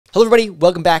Hello everybody,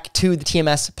 welcome back to the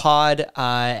TMS pod,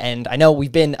 and I know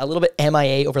we've been a little bit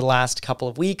MIA over the last couple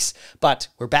of weeks, but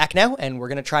we're back now, and we're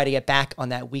going to try to get back on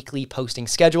that weekly posting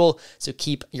schedule, so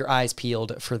keep your eyes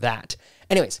peeled for that.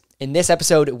 Anyways, in this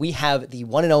episode, we have the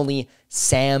one and only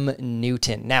Sam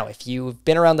Newton. Now, if you've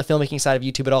been around the filmmaking side of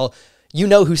YouTube at all, you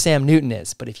know who Sam Newton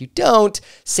is, but if you don't,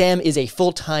 Sam is a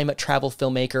full-time travel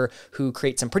filmmaker who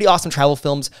creates some pretty awesome travel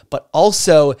films, but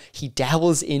also he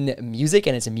dabbles in music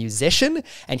and is a musician,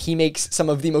 and he makes some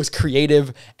of the most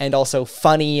creative and also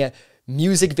funny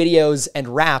music videos and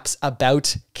raps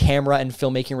about camera and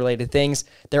filmmaking related things.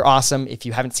 They're awesome. If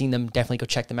you haven't seen them, definitely go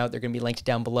check them out. They're going to be linked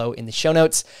down below in the show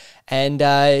notes. And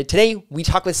today we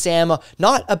talk with Sam,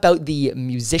 not about the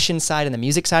musician side and the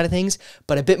music side of things,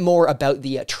 but a bit more about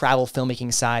the travel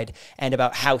filmmaking side and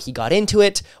about how he got into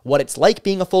it, what it's like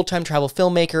being a full-time travel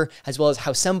filmmaker, as well as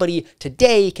how somebody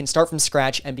today can start from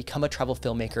scratch and become a travel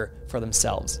filmmaker for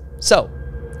themselves. So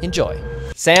enjoy.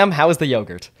 Sam, how is the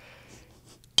yogurt?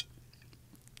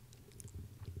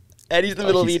 And he's in the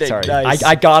middle of eating. Sorry, Nice.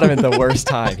 I got him at the worst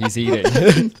time. He's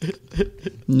eating.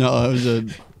 No,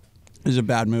 it was a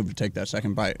bad move to take that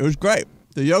second bite. It was great.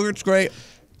 The yogurt's great.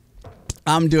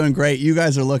 I'm doing great. You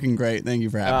guys are looking great. Thank you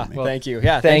for having me. Well, thank you.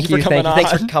 Yeah, Thank you for coming on.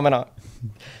 Thanks for coming on.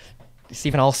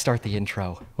 Stephen, I'll start the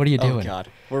intro. What are you doing? Oh, God.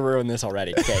 We're ruining this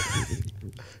already. Okay.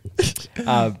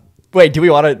 Wait, do we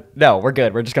want to? No, we're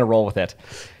good. We're just going to roll with it.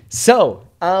 So,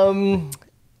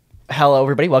 hello,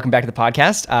 everybody. Welcome back to the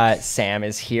podcast. Sam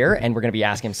is here, and we're going to be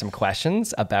asking him some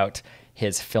questions about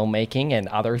his filmmaking and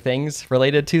other things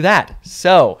related to that.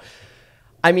 So,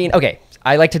 I mean, okay,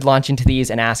 I like to launch into these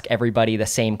and ask everybody the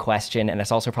same question, and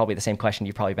it's also probably the same question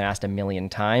you've probably been asked a million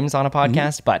times on a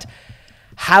podcast, but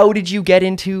how did you get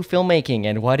into filmmaking,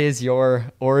 and what is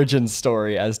your origin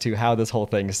story as to how this whole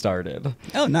thing started?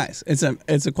 Oh, nice. It's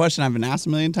a question I've been asked a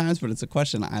million times, but it's a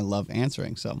question I love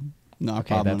answering, so no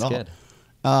problem at all. That's good.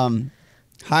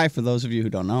 Hi, for those of you who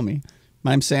don't know me. My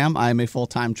name's Sam. I am a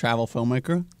full-time travel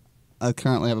filmmaker. I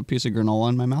currently have a piece of granola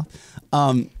in my mouth.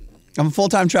 I'm a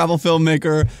full-time travel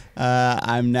filmmaker.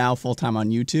 I'm now full-time on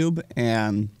YouTube,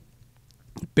 and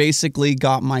basically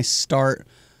got my start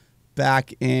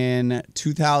back in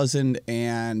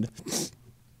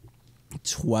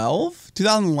 2012.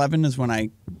 2011 is when I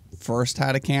first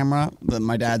had a camera,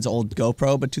 my dad's old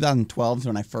GoPro, but 2012 is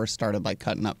when I first started like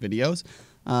cutting up videos.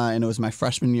 And it was my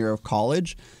freshman year of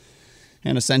college.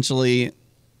 And essentially,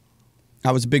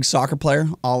 I was a big soccer player,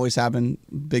 always have been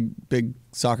big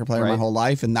soccer player my whole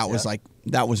life. And that was like,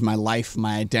 that was my life,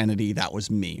 my identity. That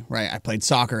was me, right? I played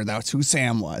soccer. That's who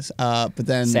Sam was. But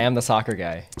then Sam the soccer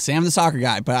guy. Sam the soccer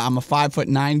guy. But I'm a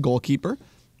 5'9" goalkeeper.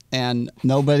 And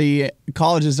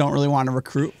colleges don't really want to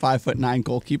recruit 5'9"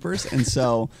 goalkeepers. And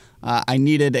so I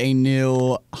needed a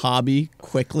new hobby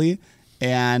quickly.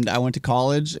 And I went to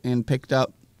college and picked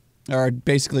up, or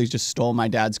basically just stole my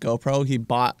dad's GoPro. He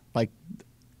bought, like,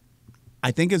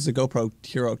 I think it's the GoPro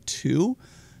Hero 2,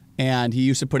 and he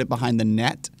used to put it behind the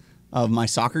net of my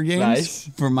soccer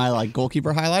games for my, like,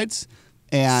 goalkeeper highlights.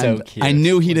 And So cute. I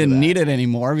knew he didn't need it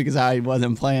anymore because I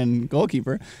wasn't playing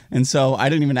goalkeeper. And so I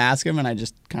didn't even ask him, and I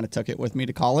just kind of took it with me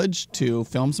to college to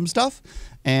film some stuff.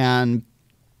 And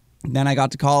then I got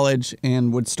to college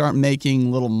and would start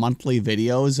making little monthly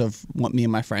videos of what me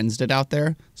and my friends did out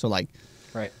there. So like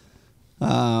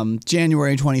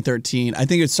January 2013, I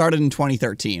think it started in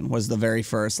 2013 was the very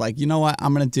first, like, you know what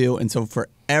I'm going to do. And so for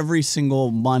every single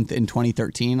month in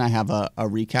 2013, I have a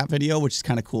recap video, which is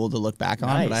kind of cool to look back on.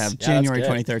 Nice. But I have Yeah, January that's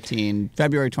good. 2013,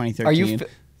 February 2013.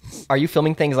 Are you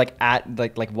filming things like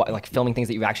filming things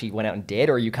that you actually went out and did,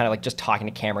 or are you kind of like just talking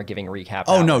to camera, giving a recap?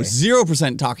 Oh, that no, way?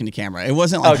 0% talking to camera. It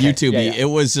wasn't like Okay. YouTube-y. Yeah. It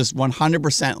was just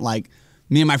 100% like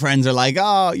me and my friends are like,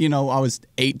 oh, you know, I was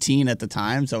 18 at the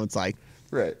time. So it's like,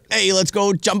 Right. hey, let's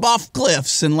go jump off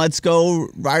cliffs and let's go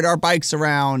ride our bikes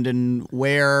around and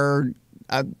wear,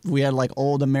 we had like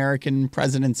old American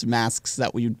presidents masks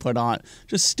that we would put on.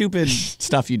 Just stupid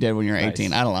stuff you did when you were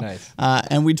 18. I don't know. Nice.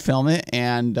 And we'd film it,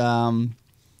 and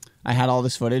I had all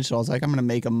this footage, so I was like, I'm going to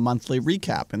make a monthly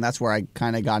recap. And that's where I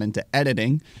kind of got into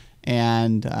editing,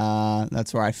 and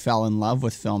that's where I fell in love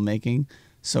with filmmaking,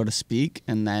 so to speak,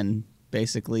 and then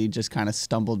basically just kind of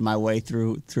stumbled my way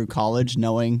through college,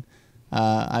 knowing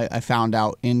I found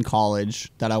out in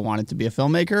college that I wanted to be a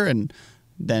filmmaker, and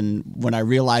then when I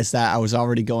realized that, I was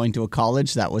already going to a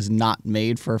college that was not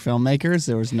made for filmmakers.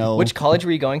 There was no... Which college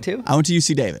were you going to? I went to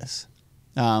UC Davis.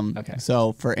 Okay.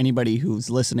 So for anybody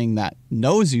who's listening that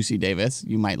knows UC Davis,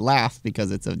 you might laugh because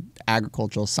it's an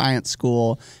agricultural science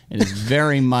school. It is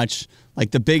very much like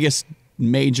the biggest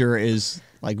major is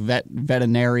like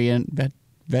veterinarian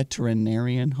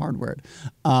veterinarian, hard word.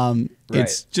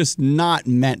 It's just not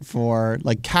meant for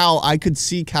like cow. I could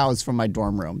see cows from my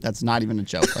dorm room. That's not even a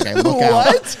joke. Like I look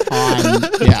out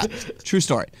on, yeah, true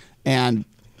story. And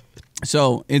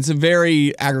so it's a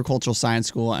very agricultural science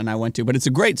school, and I went to, but it's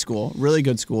a great school, really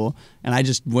good school. And I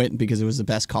just went because it was the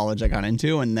best college I got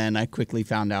into. And then I quickly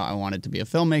found out I wanted to be a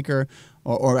filmmaker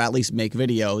or at least make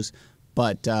videos.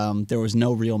 But there was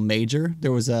no real major.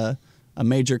 There was a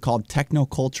major called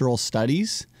Technocultural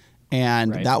Studies,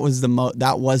 and that was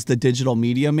the digital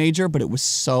media major. But it was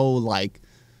so like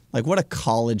what a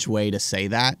college way to say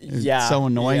that. It's so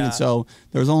annoying. And so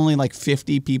there was only like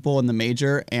 50 people in the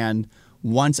major, and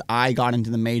once I got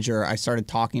into the major, I started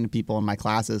talking to people in my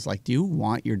classes like, do you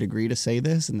want your degree to say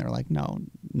this? And they're like, no,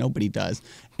 nobody does.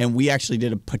 And we actually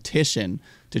did a petition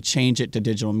to change it to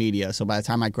digital media. So by the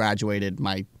time I graduated,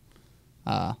 my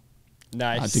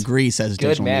degree says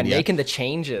digital media. Making the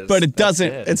changes. But it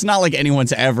doesn't, it's not like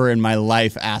anyone's ever in my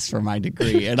life asked for my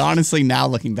degree. And honestly, now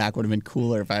looking back, would have been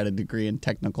cooler if I had a degree in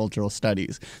technocultural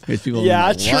studies. Because people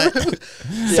like, true. What?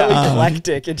 So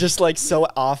eclectic and just like so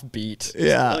offbeat.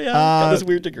 Yeah. Got this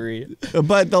weird degree.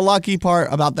 But the lucky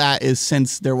part about that is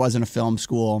since there wasn't a film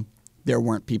school, there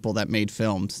weren't people that made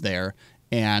films there.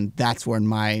 And that's when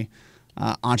my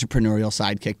entrepreneurial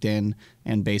side kicked in,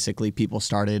 and basically people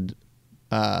started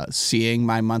seeing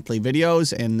my monthly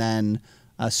videos, and then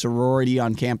a sorority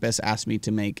on campus asked me to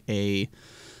make a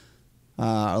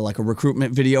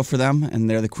recruitment video for them, and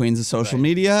they're the queens of social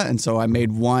media, and so I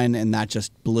made one, and that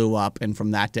just blew up. And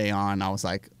from that day on, I was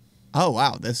like, oh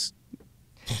wow, this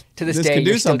to this day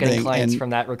you're still getting clients from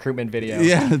that recruitment video.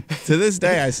 Yeah, to this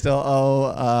day I still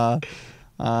owe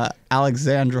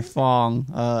Alexandra Fong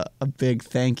a big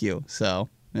thank you. So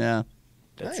yeah,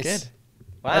 that's good.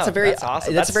 Wow, that's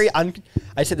awesome. That's a very I'd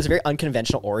say this is a very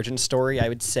unconventional origin story, I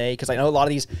would say, because I know a lot of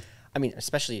these, I mean,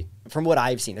 especially from what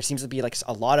I've seen, there seems to be like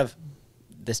a lot of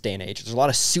this day and age, there's a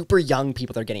lot of super young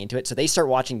people that are getting into it. So they start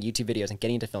watching YouTube videos and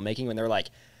getting into filmmaking when they're like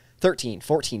 13,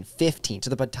 14, 15.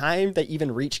 So by the time they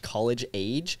even reach college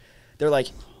age, they're like,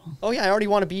 oh yeah, I already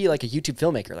want to be like a YouTube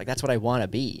filmmaker. Like that's what I want to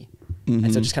be.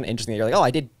 And so it's just kind of interesting that you're like, oh,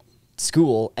 I did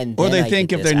school, and then they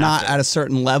think if they're not at a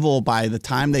certain level by the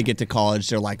time they get to college,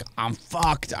 they're like, I'm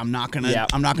fucked. I'm not gonna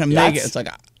make it. It's like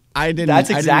I didn't.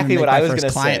 That's exactly what I was gonna say.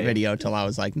 Client say. Video till I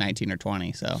was like 19 or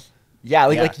 20. So yeah,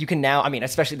 like you can now. I mean,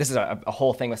 especially this is a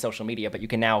whole thing with social media, but you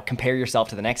can now compare yourself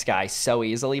to the next guy so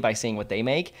easily by seeing what they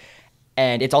make,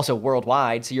 and it's also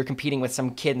worldwide. So you're competing with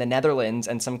some kid in the Netherlands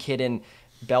and some kid in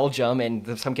Belgium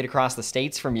and some kid across the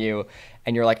states from you,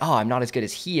 and you're like, oh, I'm not as good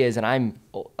as he is, and I'm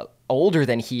older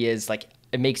than he is. Like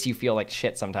it makes you feel like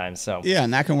shit sometimes. So yeah,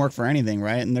 and that can work for anything,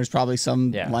 right? And there's probably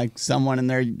some like someone in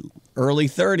their early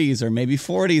 30s or maybe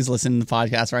 40s listening to the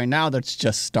podcast right now that's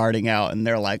just starting out, and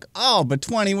they're like, oh, but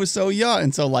 20 was so young.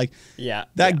 And so like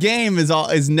that game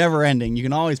is never ending. You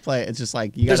can always play it. It's just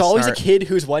like there's always a kid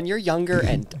who's 1 year younger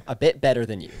and a bit better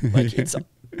than you. Like it's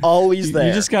always there.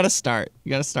 You just gotta start.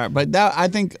 But that, I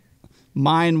think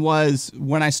mine was,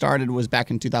 when I started was back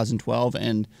in 2012,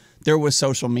 and there was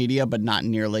social media, but not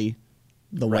nearly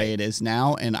the way it is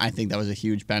now. And I think that was a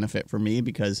huge benefit for me,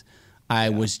 because I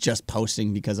was just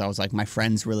posting because I was like, my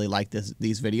friends really like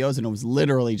these videos, and it was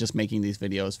literally just making these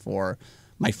videos for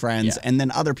my friends and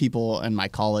then other people in my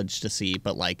college to see.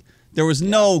 But like there was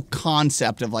no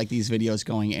concept of like these videos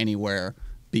going anywhere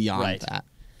beyond that.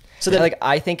 So then, like,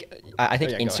 I think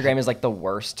Instagram is like the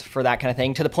worst for that kind of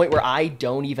thing, to the point where I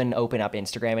don't even open up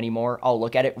Instagram anymore. I'll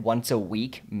look at it once a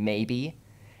week, maybe.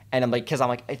 And I'm like, because I'm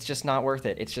like, it's just not worth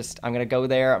it. It's just, I'm going to go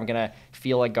there. I'm going to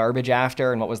feel like garbage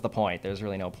after. And what was the point? There's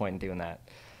really no point in doing that.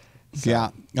 So. Yeah.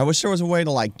 I wish there was a way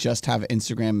to like just have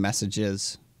Instagram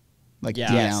messages like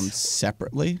DMs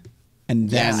separately. And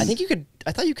then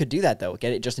I thought you could do that though.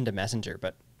 Get it just into Messenger,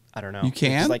 but I don't know. You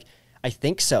can? Like, I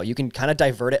think so. You can kind of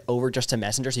divert it over just to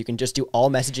Messenger, so you can just do all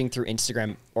messaging through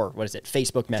Instagram, or what is it,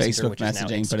 Facebook Messenger, which is now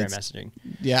Instagram messaging.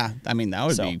 Yeah, I mean that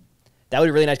would be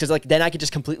really nice, because like then I could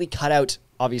just completely cut out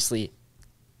obviously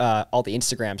all the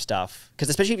Instagram stuff, because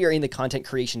especially if you're in the content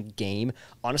creation game,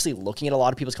 honestly, looking at a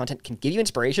lot of people's content can give you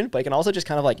inspiration, but it can also just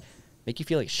kind of like make you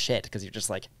feel like shit, because you're just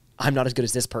like, I'm not as good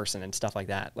as this person and stuff like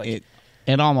that. Like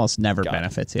it almost never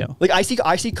benefits you. Like I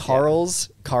see Carl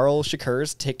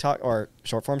Shakur's TikTok or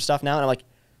short form stuff now, and I'm like,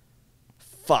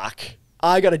 fuck,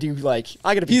 I gotta be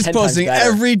He's 10 posting times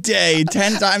better. every day,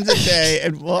 10 times a day,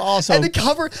 and will also. And the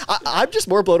cover, I'm just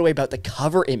more blown away about the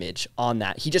cover image on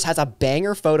that. He just has a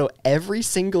banger photo every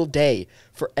single day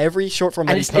for every short form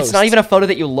that he posts. It's not even a photo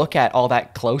that you look at all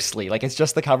that closely. Like it's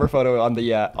just the cover photo on the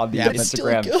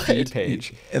Instagram feed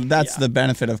page. And that's the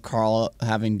benefit of Carl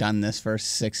having done this for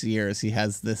 6 years. He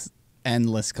has this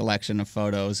endless collection of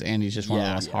photos, and he's just one of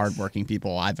the most hardworking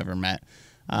people I've ever met.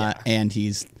 And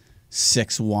he's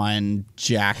 6'1",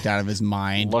 jacked out of his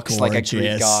mind, looks gorgeous. like a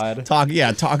Greek god.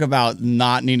 Talk about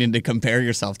not needing to compare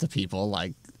yourself to people.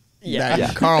 Like,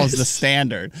 Carl's the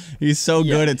standard. He's so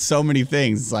good at so many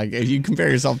things. It's like if you compare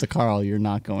yourself to Carl, you're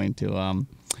not going to.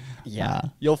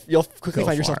 You'll quickly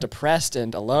find yourself depressed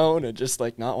and alone and just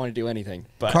like not want to do anything.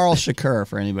 But Carl Shakur,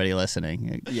 for anybody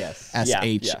listening. Yes.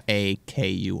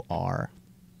 SHAKUR.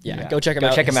 Yeah, go check him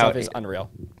out. Check him out. His stuff is unreal.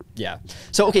 Yeah.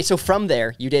 So so from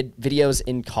there you did videos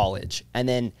in college, and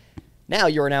then now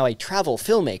you're a travel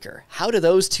filmmaker. How do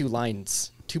those 2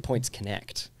 points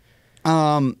connect?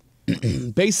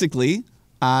 Basically,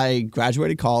 I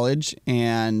graduated college,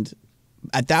 and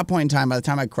at that point in time, by the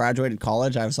time I graduated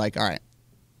college, I was like, all right,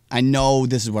 I know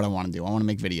this is what I want to do. I want to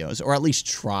make videos, or at least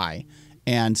try.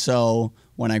 And so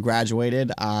when I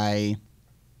graduated, I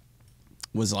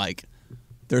was like,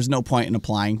 there's no point in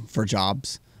applying for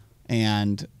jobs,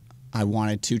 and I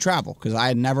wanted to travel because I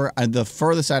had never, the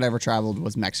furthest I'd ever traveled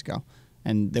was Mexico,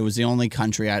 and it was the only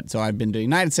country so I'd been to the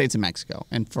United States and Mexico.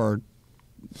 And for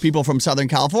people from Southern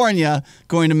California,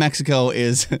 going to Mexico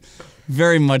is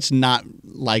very much not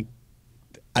like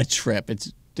a trip.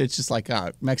 It's just like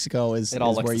Mexico is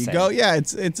where you go. Yeah,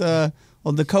 it's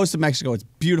the coast of Mexico. It's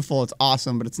beautiful. It's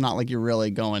awesome, but it's not like you're really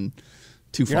going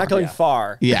too far. You're not going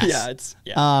far. Yes.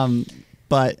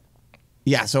 But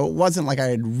yeah, so it wasn't like I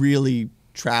had really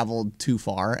traveled too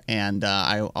far, and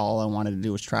all I wanted to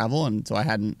do was travel, and so I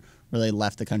hadn't really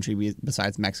left the country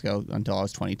besides Mexico until I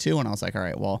was 22, and I was like, all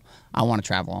right, well, I want to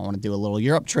travel. I want to do a little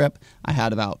Europe trip. I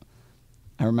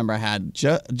remember I had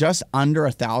just under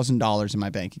 $1,000 in my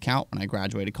bank account when I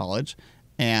graduated college,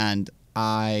 and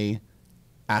I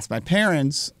asked my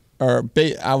parents,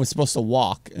 I was supposed to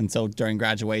walk, and so during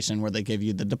graduation where they give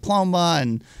you the diploma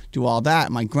and do all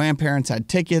that, my grandparents had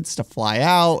tickets to fly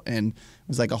out, and it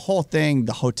was like a whole thing.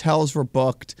 The hotels were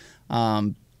booked,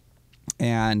 and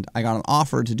I got an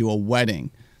offer to do a wedding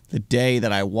the day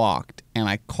that I walked, and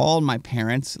I called my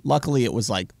parents. Luckily, it was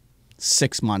like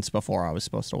 6 months before I was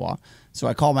supposed to walk. So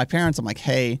I called my parents. I'm like,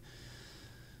 hey,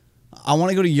 I want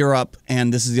to go to Europe,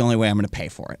 and this is the only way I'm going to pay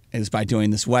for it, is by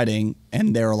doing this wedding.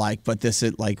 And they were like, but this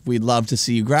is like, we'd love to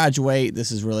see you graduate.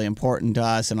 This is really important to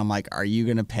us. And I'm like, are you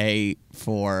going to pay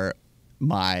for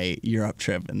my Europe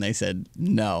trip? And they said,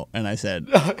 no. And I said,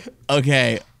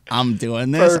 okay, I'm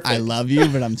doing this. Perfect. I love you,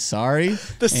 but I'm sorry.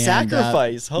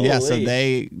 Sacrifice. Holy. Yeah, so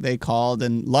they called,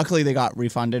 and luckily they got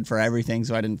refunded for everything,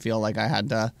 so I didn't feel like I had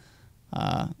to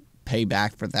pay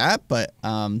back for that. But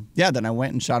then I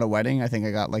went and shot a wedding. I think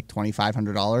I got like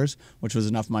 $2,500, which was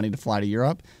enough money to fly to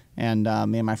Europe. And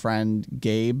me and my friend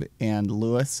Gabe and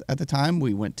Lewis at the time,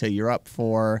 we went to Europe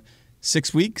for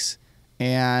 6 weeks.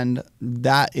 And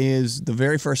that is the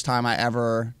very first time I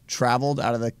ever traveled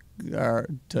out of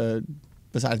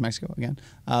besides Mexico again.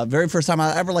 Very first time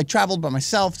I ever traveled by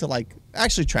myself to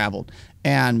actually traveled.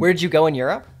 And where did you go in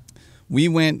Europe? We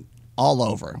went all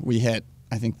over. We hit,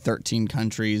 I think, 13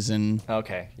 countries. And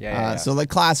okay, so the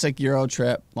classic Euro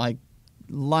trip, like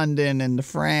London into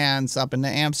France, up into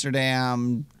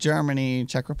Amsterdam, Germany,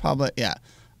 Czech Republic. Yeah.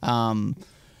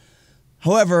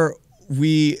 However,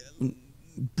 we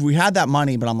had that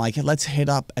money, but I'm like, hey, let's hit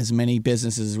up as many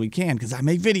businesses as we can because I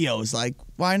make videos. Like,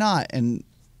 why not? And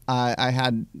I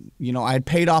had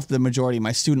paid off the majority of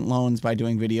my student loans by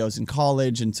doing videos in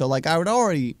college, and so I had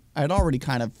already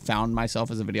kind of found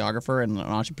myself as a videographer and an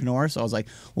entrepreneur. So I was like,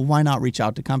 well, why not reach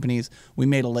out to companies? We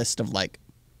made a list of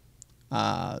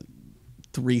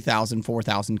 3,000,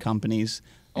 4,000 companies,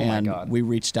 and we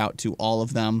reached out to all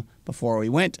of them before we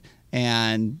went.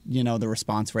 And the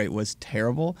response rate was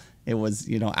terrible. It was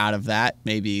out of that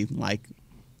maybe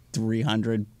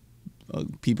 300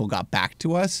 people got back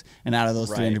to us, and out of those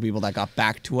 300 people that got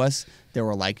back to us, there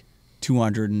were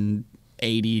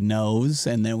 280 no's,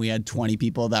 and then we had 20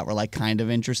 people that were kind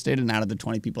of interested, and out of the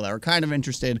 20 people that were kind of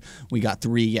interested, we got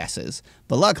 3 yeses.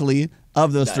 But luckily,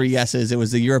 of those 3 yeses, it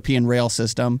was the European rail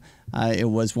system. It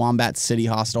was Wombat City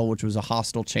Hostel, which was a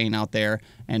hostel chain out there,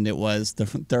 and it was the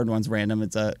third one's random.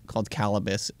 It's called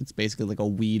Calibus. It's basically like a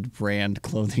weed brand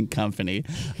clothing company.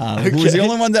 Who was the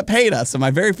only one that paid us. So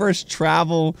my very first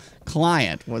travel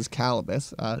client was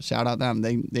Calibus. Shout out them.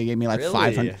 They gave me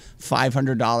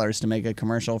 $500 to make a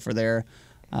commercial for their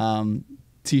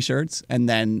T-shirts, and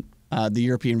then the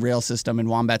European rail system and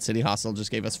Wombat City Hostel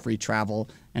just gave us free travel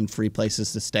and free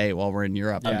places to stay while we're in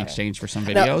Europe in exchange for some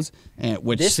videos,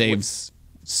 which saves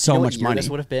so much money. This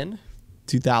would have been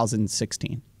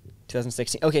 2016.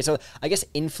 2016. Okay, so I guess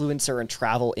influencer and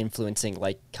travel influencing,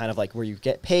 kind of where you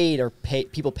get paid or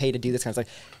people pay to do this kind of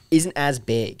stuff, isn't as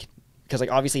big because like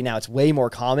obviously now it's way more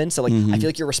common. So like I feel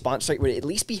like your response rate would at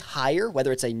least be higher,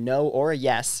 whether it's a no or a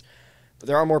yes. But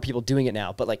there are more people doing it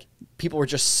now. But like people were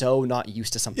just so not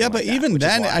used to something. Yeah, like but that, even which is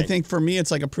then, why- I think for me,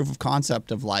 it's like a proof of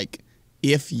concept of like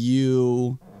if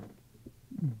you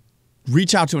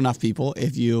reach out to enough people,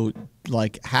 if you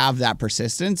like have that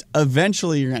persistence,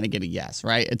 eventually you're going to get a yes,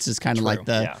 right? It's just kind of like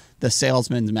the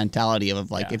salesman's mentality of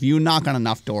like if you knock on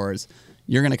enough doors,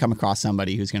 you're going to come across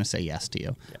somebody who's going to say yes to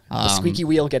you. the squeaky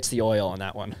wheel gets the oil on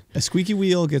that one. A squeaky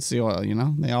wheel gets the oil, you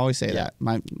know? They always say that.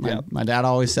 My dad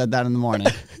always said that in the morning.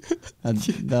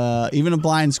 Even a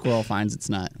blind squirrel finds its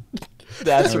nut.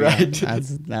 That's right.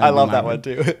 I love that one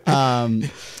too.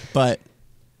 But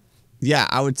yeah,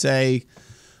 I would say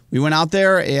we went out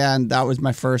there and that was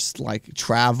my first like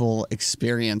travel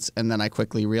experience. And then I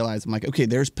quickly realized I'm like, okay,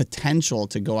 there's potential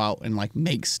to go out and like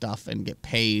make stuff and get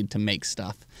paid to make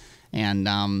stuff.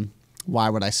 And why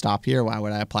would I stop here? Why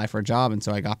would I apply for a job? And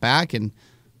so I got back, and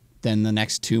then the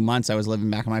next 2 months I was living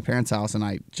back in my parents' house, and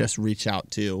I just reached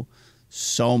out to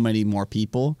so many more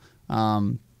people.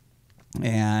 And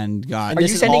got. Are you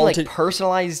sending like to-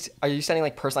 personalized? Are you sending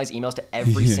like personalized emails to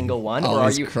every single one, Oh, or are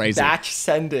it's you crazy. batch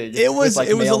sending? It was with, like,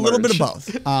 a mail little bit of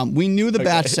merge? both. We knew the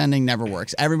batch sending never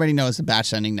works. Everybody knows the batch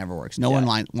sending never works. No one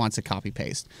wants to copy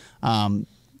paste.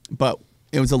 But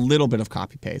it was a little bit of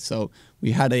copy paste. So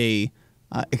we had a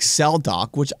Excel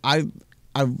doc, which I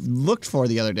looked for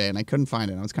the other day and I couldn't find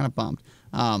it. I was kind of bummed.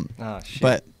 Shit.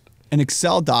 But an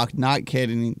Excel doc, not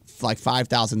kidding, like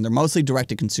 5,000. They're mostly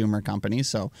direct-to-consumer companies.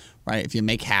 So, right, if you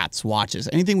make hats, watches,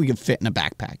 anything we could fit in a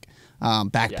backpack,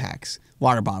 backpacks,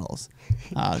 water bottles,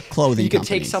 clothing. You could take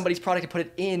companies. somebody's product and put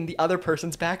it in the other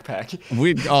person's backpack.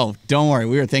 Don't worry.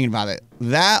 We were thinking about it.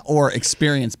 That or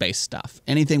experience-based stuff.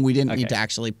 Anything we didn't need to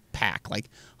actually pack, like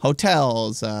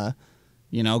hotels,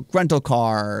 rental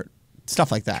car,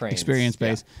 stuff like that. Trains,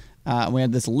 Experience-based. We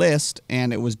had this list,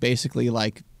 and it was basically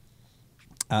like,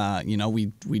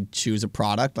 we'd choose a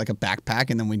product, like a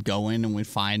backpack, and then we'd go in and we'd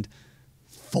find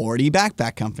 40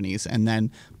 backpack companies, and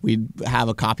then we'd have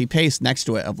a copy paste next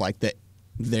to it of like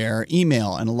their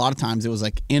email, and a lot of times it was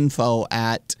like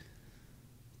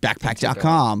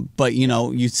info@backpack.com, but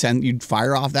you'd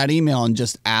fire off that email and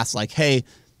just ask like, hey,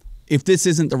 if this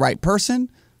isn't the right person,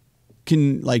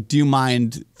 do you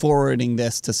mind forwarding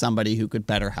this to somebody who could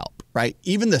better help, right?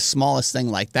 Even the smallest thing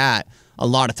like that, a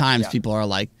lot of times people are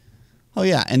like, oh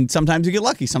yeah, and sometimes you get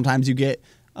lucky. Sometimes you get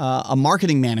a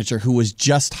marketing manager who was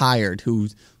just hired,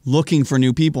 who's looking for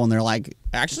new people, and they're like,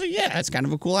 actually, yeah, it's kind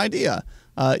of a cool idea.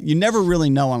 You never really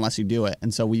know unless you do it.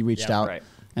 And so we reached out. Right.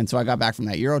 And so I got back from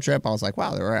that Euro trip. I was like,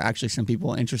 wow, there were actually some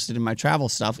people interested in my travel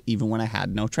stuff, even when I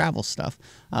had no travel stuff.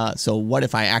 So what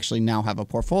if I actually now have a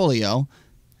portfolio,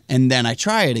 and then I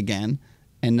try it again,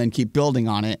 and then keep building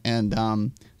on it? And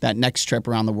that next trip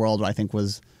around the world, I think,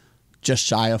 was just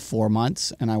shy of 4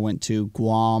 months. And I went to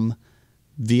Guam,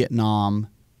 Vietnam,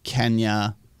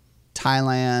 Kenya,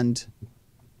 Thailand,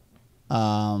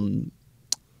 and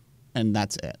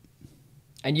that's it.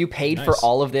 And you paid for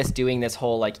all of this doing this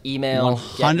whole like email,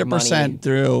 100%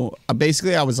 through.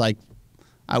 Basically, I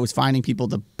was finding people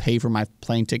to pay for my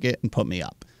plane ticket and put me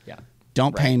up. Yeah.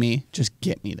 Don't pay me, just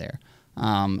get me there.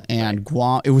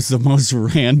 Guam, it was the most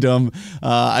random.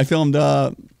 I filmed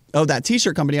that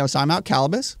T-shirt company I was talking about,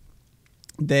 Calibus.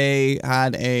 They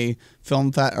had a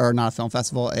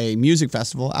a music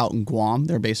festival out in Guam.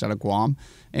 They're based out of Guam,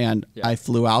 and I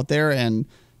flew out there and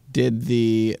did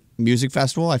the music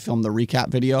festival. I filmed the recap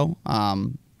video,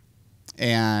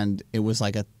 and it was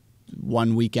like a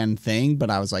 1 weekend thing.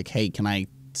 But I was like, hey, can I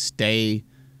stay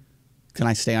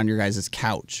on your guys'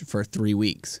 couch for 3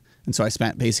 weeks? And so I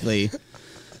spent basically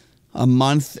a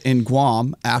month in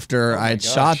Guam after I had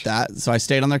shot that. So I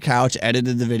stayed on their couch,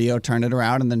 edited the video, turned it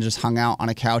around, and then just hung out on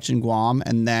a couch in Guam.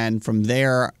 And then from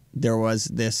there was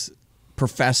this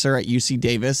professor at UC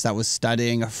Davis that was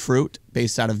studying a fruit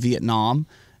based out of Vietnam.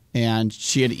 And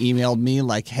she had emailed me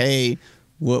like, hey,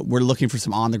 we're looking for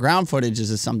some on-the-ground footage. Is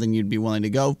this something you'd be willing to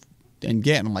go and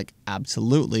get? And I'm like,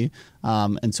 absolutely.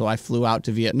 And so I flew out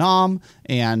to Vietnam,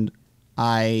 and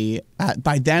by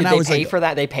then I was pay like, for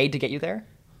that? They paid to get you there?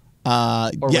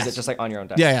 Or was it just like on your own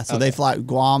dime? Yeah. So they fly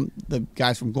Guam. The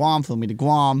guys from Guam flew me to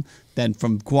Guam. Then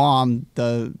from Guam,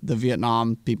 the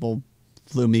Vietnam people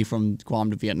flew me from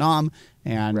Guam to Vietnam.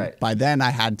 And by then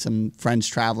I had some friends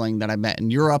traveling that I met in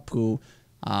Europe who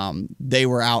they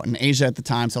were out in Asia at the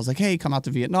time. So I was like, hey, come out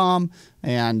to Vietnam.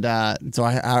 And so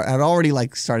I had already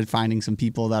like started finding some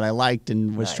people that I liked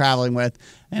and was traveling with.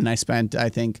 And I spent, I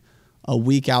think, a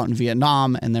week out in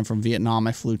Vietnam. And then from Vietnam,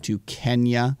 I flew to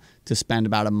Kenya to spend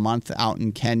about a month out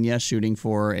in Kenya shooting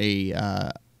for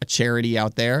a a charity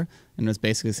out there, and it was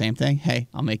basically the same thing. Hey,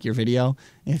 I'll make your video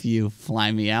if you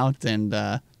fly me out and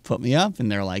put me up.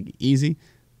 And they're like, easy,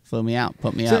 flew me out,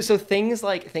 put me up. So things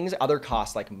other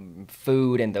costs like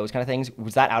food and those kind of things,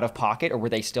 was that out of pocket, or were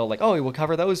they still like, oh, we'll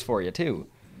cover those for you too?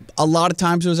 A lot of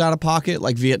times it was out of pocket.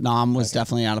 Like Vietnam was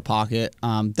definitely out of pocket.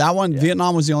 That one,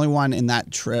 Vietnam was the only one in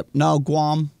that trip. No,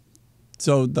 Guam.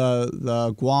 So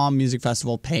the Guam Music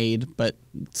Festival paid, but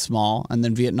small. And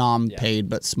then Vietnam paid,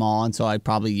 but small. And so I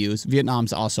probably used,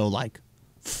 Vietnam's also like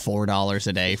 $4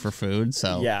 a day for food.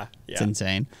 So it's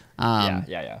insane.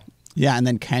 Yeah, and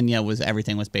then Kenya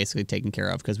everything was basically taken care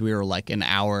of because we were like an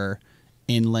hour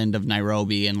inland of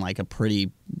Nairobi in like a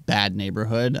pretty bad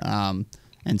neighborhood.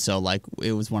 And so like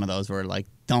it was one of those where like,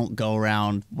 don't go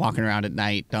around walking around at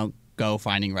night. Don't go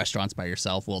finding restaurants by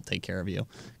yourself. We'll take care of you,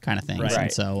 kind of things. Right.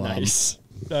 And so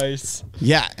Nice.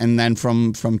 Yeah, and then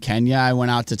from Kenya I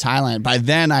went out to Thailand. By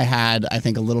then I had, I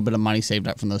think, a little bit of money saved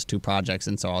up from those two projects,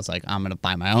 and so I was like, I'm gonna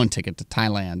buy my own ticket to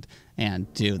Thailand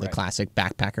and do the classic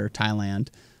backpacker Thailand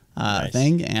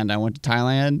thing. And I went to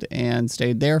Thailand and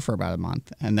stayed there for about a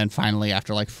month, and then finally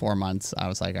after like 4 months I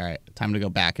was like, all right, time to go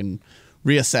back and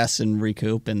reassess and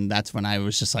recoup. And that's when I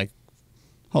was just like,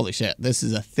 holy shit, this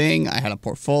is a thing. I had a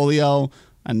portfolio,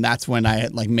 and that's when I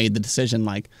had like made the decision,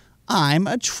 like, I'm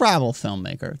a travel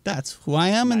filmmaker. That's who I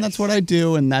am, and that's what I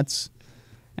do, and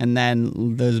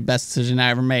then the best decision I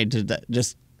ever made to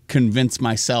just convince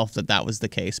myself that was the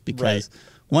case, because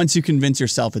once you convince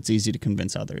yourself, it's easy to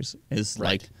convince others. Is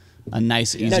like a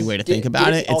nice, easy way to think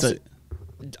about it.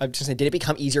 I'm just saying, did it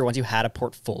become easier once you had a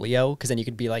portfolio? Because then you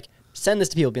could be like, send this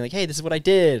to people, be like, hey, this is what I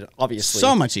did. Obviously,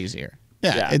 so much easier.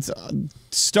 Yeah, it's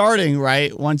starting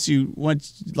right. Once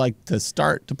like to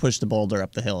start to push the boulder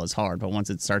up the hill is hard, but once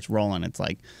it starts rolling, it's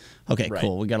like, okay,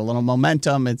 cool, we got a little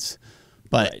momentum. It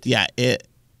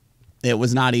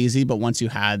was not easy, but once we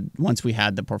had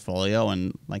the portfolio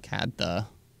and like had the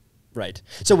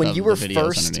So when you were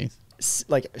first,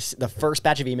 like the first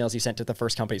batch of emails you sent to the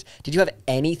first companies, did you have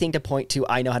anything to point to?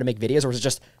 I know how to make videos, or was it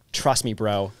just trust me,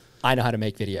 bro? I know how to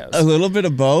make videos. A little bit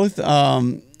of both.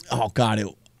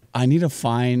 I need to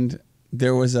find.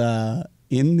 There was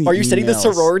in the. Are you sending the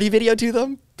sorority video to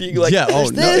them? Being like, yeah. No,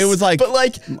 it was like, but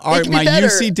like, my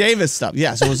UC Davis stuff.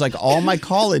 Yeah, so it was like all my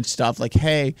college stuff. Like,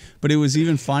 hey, but it was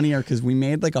even funnier because we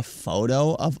made like a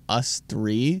photo of us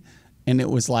three, and it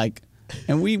was like,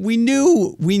 and we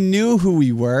knew who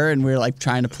we were, and we were like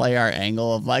trying to play our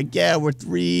angle of like, yeah, we're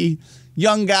three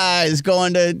young guys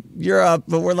going to Europe,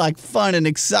 but we're like fun and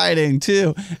exciting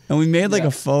too. And we made like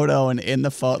a photo, and in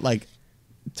the photo, like,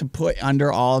 to put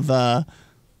under all the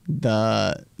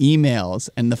emails,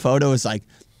 and the photo is like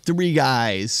 3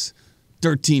 guys,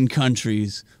 13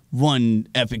 countries, 1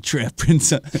 epic trip, and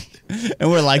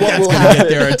we're like, that's gonna get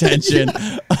their attention.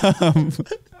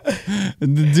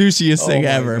 The douchiest thing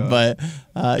ever. God. But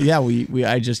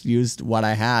I just used what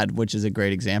I had, which is a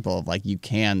great example of like, you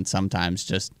can sometimes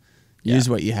just use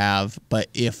what you have. But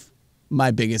if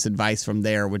my biggest advice from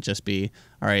there would just be,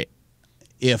 all right,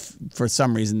 if for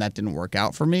some reason that didn't work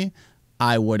out for me,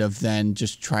 I would have then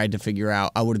just tried to figure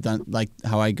out, I would have done like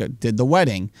how I did the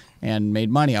wedding and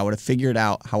made money. I would have figured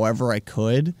out however I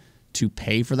could to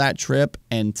pay for that trip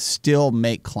and still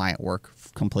make client work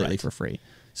completely for free.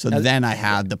 So then I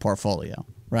had the portfolio,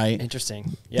 right?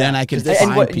 Interesting. Yeah. Then I could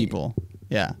find people.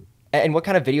 Yeah. And what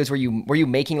kind of videos were you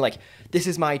making? Like, this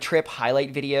is my trip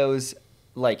highlight videos,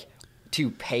 like,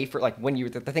 to pay for, like, when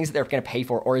the things that they're going to pay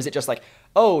for? Or is it just like,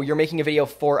 oh, you're making a video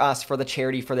for us, for the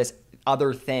charity, for this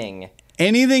other thing?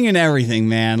 Anything and everything,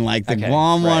 man. Like the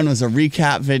Guam one was a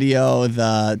recap video.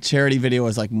 The charity video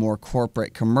was like more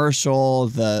corporate commercial.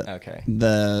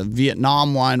 The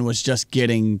Vietnam one was just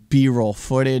getting B-roll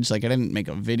footage. Like, I didn't make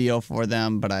a video for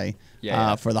them, but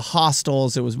for the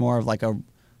hostels, it was more of like a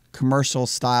commercial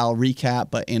style recap,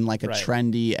 but in like a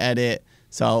trendy edit.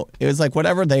 So it was like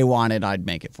whatever they wanted, I'd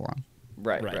make it for them.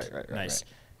 Right. Nice.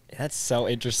 That's so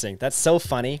interesting. That's so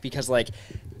funny because, like,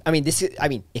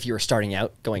 if you were starting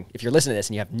out if you're listening to this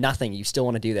and you have nothing, you still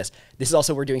want to do this. This is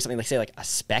also, we're doing something like, say, like a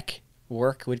spec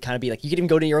work would kind of be like, you could even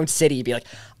go to your own city, be like,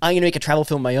 I'm going to make a travel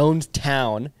film in my own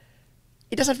town.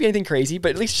 It doesn't have to be anything crazy,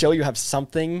 but at least show you have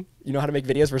something, you know how to make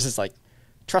videos versus like,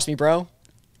 trust me, bro.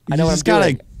 I know what I'm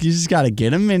doing. You just got to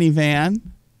get a minivan.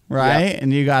 Right,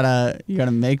 and you gotta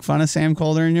make fun of Sam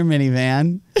Colder in your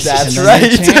minivan. That's and right.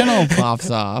 The channel pops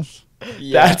off.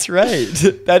 That's right.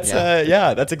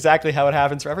 That's exactly how it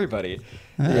happens for everybody.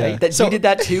 You did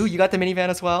that too. You got the minivan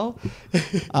as well.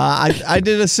 I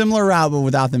did a similar route, but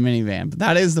without the minivan. But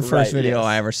that is the first video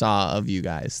I ever saw of you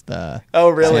guys. Oh,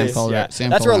 really? Sam Colder, yeah. Sam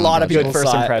That's Colder where a lot of people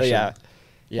first saw impression. It.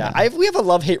 Yeah, we have a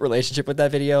love-hate relationship with that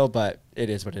video, but it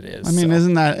is what it is. I mean, so.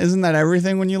 isn't that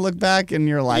everything when you look back and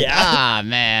you're like, Yeah.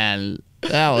 man,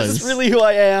 that was This is really who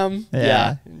I am.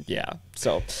 Yeah. Yeah.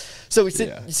 So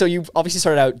you obviously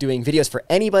started out doing videos for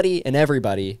anybody and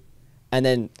everybody, and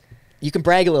then you can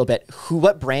brag a little bit.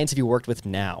 What brands have you worked with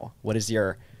now? What is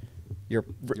your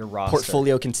roster.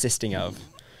 portfolio consisting of?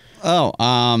 Oh,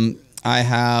 I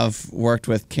have worked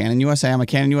with Canon USA. I'm a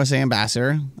Canon USA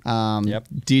ambassador. Yep.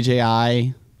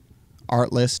 DJI,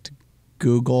 Artlist,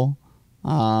 Google.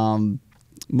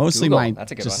 Mostly Google,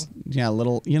 that's a good one. Yeah,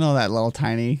 little, that little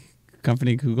tiny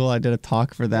company Google. I did a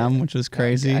talk for them, which was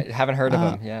crazy. I haven't heard of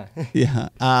them. Yeah. Yeah.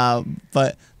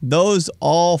 But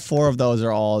all four of those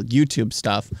are all YouTube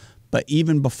stuff. But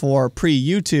even before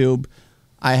pre-YouTube,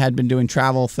 I had been doing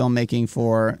travel filmmaking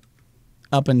for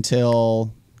up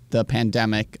until the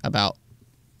pandemic.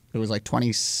 It was like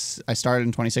I started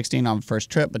in 2016 on the first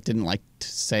trip, but didn't like to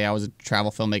say I was a travel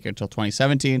filmmaker until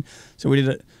 2017. So we did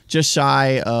it just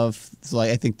shy of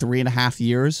I think 3.5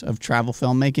 years of travel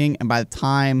filmmaking. And by the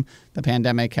time the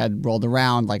pandemic had rolled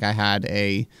around, I had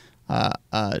a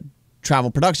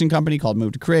travel production company called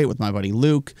Move to Create with my buddy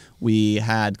Luke. We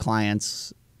had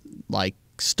clients like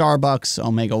Starbucks,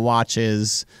 Omega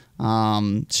Watches,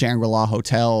 Shangri-La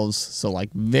Hotels. So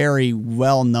very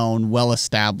well-known,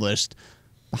 well-established,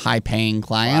 high-paying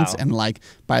clients. Wow. And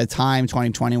by the time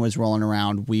 2020 was rolling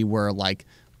around, we were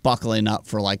buckling up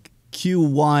for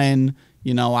Q1.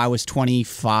 I was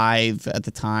 25 at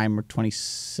the time, or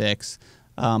 26.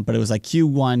 But it was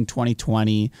Q1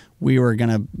 2020. We were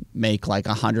gonna make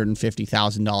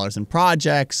 $150,000 in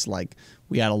projects.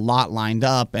 We had a lot lined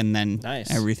up, and then Nice.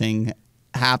 everything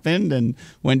happened and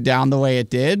went down the way it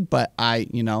did. But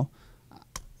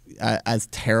as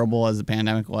terrible as the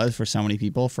pandemic was for so many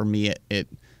people, for me it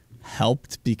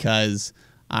helped because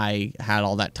I had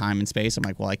all that time and space. I'm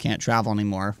like, well, I can't travel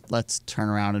anymore. Let's turn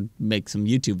around and make some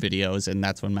YouTube videos, and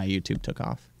that's when my YouTube took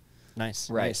off. Nice.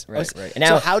 Right, Nice. right. So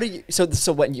Now- how do you?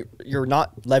 So when you're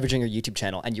not leveraging your YouTube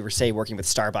channel, and you were working with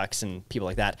Starbucks and people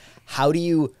like that, how do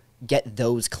you get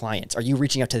those clients? Are you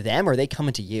reaching out to them, or are they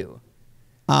coming to you?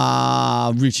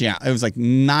 Reaching out. It was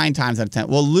 9 times out of 10.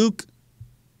 Well, Luke,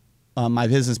 my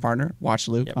business partner, watch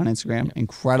Luke Yep. on Instagram,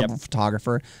 incredible Yep.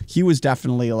 photographer. He was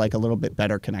definitely a little bit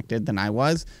better connected than I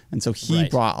was. And so he Right.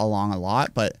 brought along a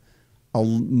lot, but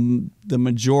the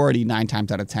majority, 9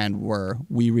 times out of 10, were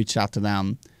we reached out to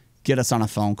them, get us on a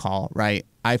phone call, right?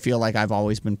 I feel like I've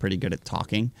always been pretty good at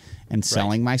talking and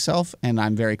selling myself, and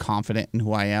I'm very confident in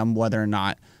who I am, whether or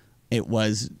not it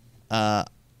was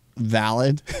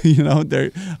valid.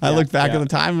 I look back at the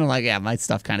time and I'm like, yeah, my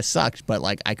stuff kind of sucked, but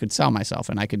I could sell myself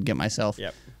and I could get myself.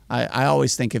 Yep. I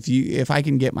always think if I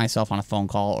can get myself on a phone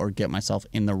call or get myself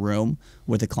in the room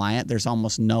with a client, there's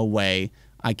almost no way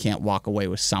I can't walk away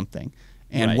with something.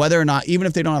 And Right. whether or not, even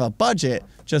if they don't have a budget,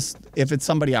 just if it's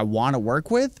somebody I want to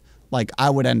work with, I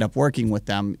would end up working with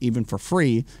them even for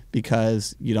free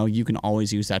because, you can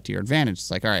always use that to your advantage.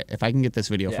 It's all right, if I can get this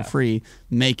video for free,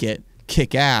 make it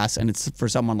kick ass, and it's for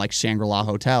someone like Shangri-La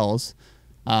Hotels,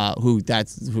 who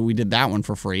we did that one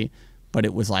for free, but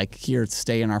it was here,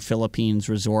 stay in our Philippines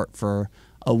resort for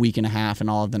a week and a half in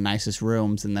all of the nicest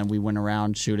rooms, and then we went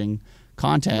around shooting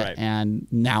content, Right. and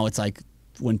now it's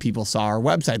when people saw our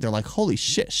website, they're like, holy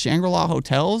shit, Shangri-La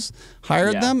Hotels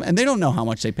hired them, and they don't know how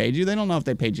much they paid you. They don't know if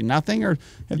they paid you nothing or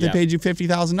if they paid you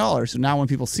 $50,000. So now when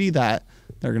people see that,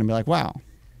 they're going to be like, wow.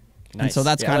 Nice. And so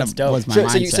that's kind of dope. was my so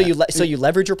mindset. you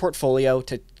leverage your portfolio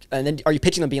and then are you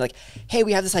pitching them being like, hey,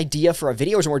 we have this idea for a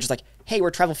video, or we're just like, hey, we're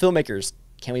travel filmmakers,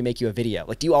 can we make you a video?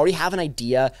 Do you already have an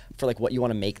idea for what you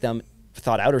want to make them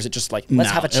thought out, or is it just let's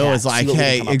have a chat? It was see what we can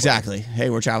hey, come up with? exactly. Hey,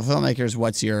 we're travel filmmakers.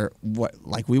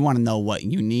 We want to know what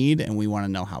you need, and we want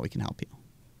to know how we can help you.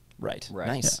 Right. Right.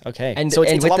 Nice. Okay. And- so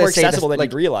it's and a with lot more the, say, the- accessible than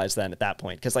like- you'd realize then at that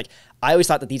point. Because I always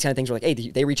thought that these kind of things were hey,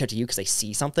 they reach out to you because they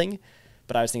see something.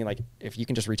 But I was thinking if you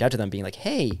can just reach out to them being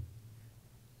hey,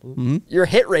 your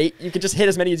hit rate, you can just hit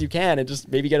as many as you can and just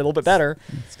maybe get a little bit better.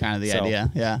 It's kind of the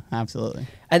idea. Yeah, absolutely.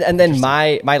 And then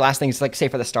my last thing is say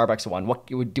for the Starbucks one,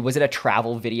 was it a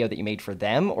travel video that you made for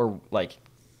them, or what?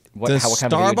 The How, what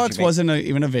kind of video did you Starbucks make? wasn't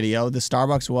even a video. The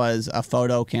Starbucks was a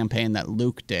photo campaign that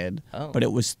Luke did, Oh. but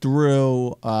it was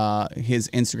through his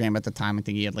Instagram at the time. I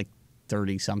think he had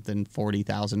 30-something,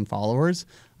 40,000 followers.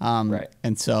 Right.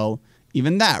 And so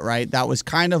even that, right, that was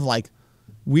kind of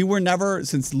we were never,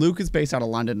 since Luke is based out of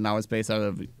London and I was based out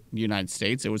of the United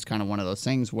States, it was kind of one of those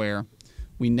things where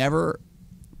we never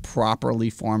properly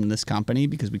formed this company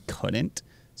because we couldn't.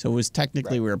 So it was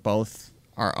technically we were both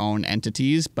our own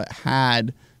entities, but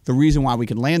the reason why we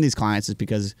could land these clients is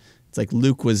because it's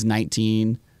Luke was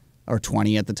 19, or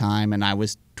 20 at the time, and I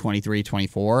was 23,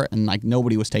 24, and like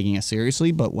nobody was taking us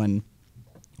seriously. But when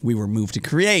we were moved to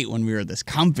create, when we were this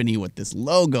company with this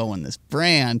logo and this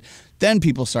brand, then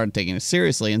people started taking us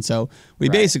seriously. And so we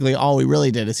basically, all we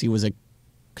really did is he was a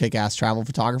kick-ass travel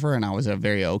photographer and I was a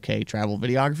very okay travel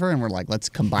videographer, and we're like, let's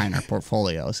combine our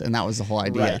portfolios. And that was the whole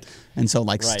idea. And so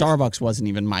like Starbucks wasn't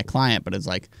even my client, but it's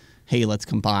like, hey, let's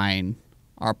combine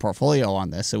our portfolio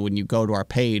on this. So when you go to our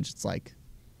page, it's like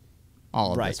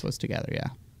all of this was together. Yeah.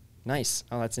 Nice.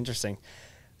 Oh, that's interesting.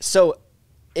 So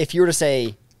if you were to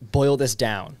say, boil this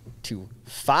down to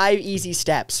 5 easy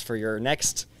steps for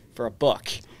a book,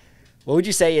 what would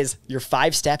you say is your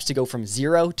 5 steps to go from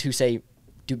 0 to, say,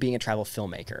 being a travel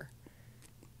filmmaker?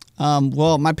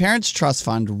 Well, my parents' trust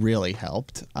fund really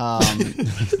helped. No,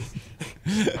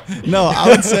 I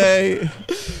would say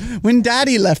when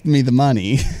Daddy left me the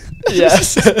money.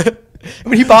 Yes.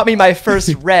 When he bought me my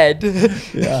first red.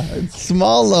 Yeah, a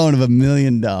small loan of $1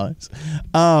 million.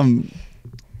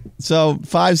 So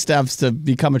 5 steps to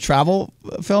become a travel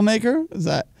filmmaker, is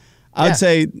that? I would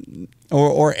say,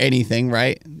 or anything,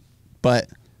 right? But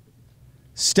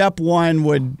step 1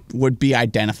 would be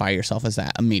identify yourself as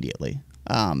that immediately.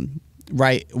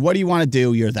 Right? What do you want to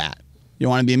do? You're that. You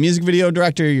want to be a music video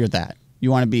director? You're that.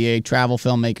 You want to be a travel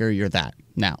filmmaker? You're that.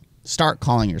 Now, start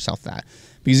calling yourself that.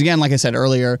 Because again, like I said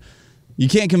earlier, you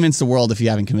can't convince the world if you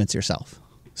haven't convinced yourself.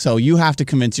 So you have to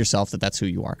convince yourself that that's who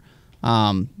you are.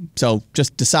 So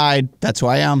just decide that's who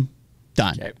I am.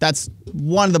 Done. Okay. That's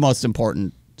one of the most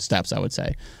important steps, I would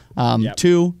say.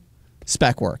 2,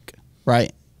 spec work,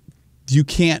 right? You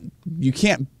can't,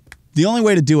 the only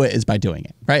way to do it is by doing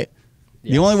it, right?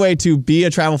 The only way to be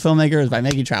a travel filmmaker is by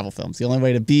making travel films. The only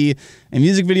way to be a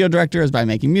music video director is by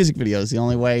making music videos. The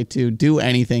only way to do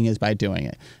anything is by doing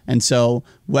it. And so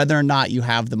whether or not you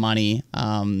have the money,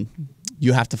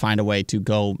 you have to find a way to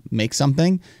go make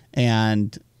something.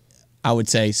 And I would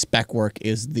say spec work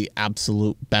is the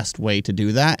absolute best way to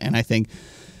do that. And I think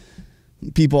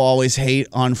people always hate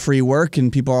on free work,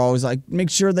 and people are always like, make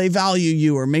sure they value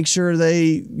you or make sure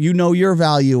you know your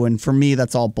value. And for me,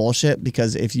 that's all bullshit,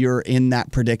 because if you're in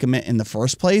that predicament in the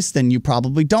first place, then you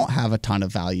probably don't have a ton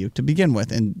of value to begin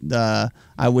with. And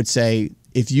I would say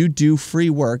if you do free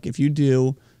work, if you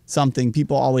do something,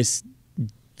 people always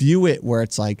view it where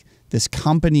it's like this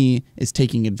company is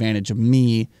taking advantage of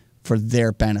me for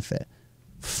their benefit.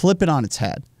 Flip it on its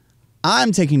head.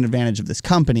 I'm taking advantage of this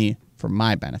company for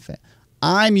my benefit.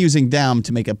 I'm using them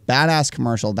to make a badass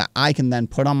commercial that I can then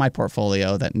put on my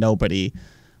portfolio that nobody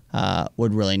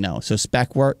would really know. So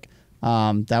spec work,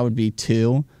 that would be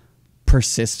 2.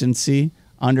 Persistency,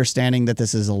 understanding that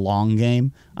this is a long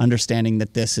game, understanding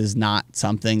that this is not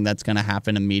something that's going to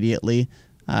happen immediately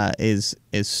is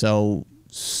so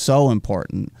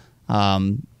important.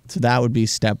 So that would be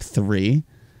step 3.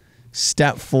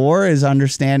 Step 4 is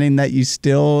understanding that you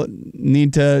still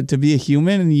need to be a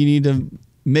human, and you need to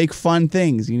make fun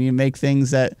things. You need to make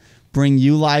things that bring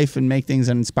you life and make things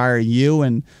that inspire you.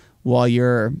 And while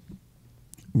you're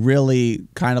really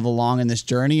kind of along in this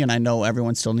journey, and I know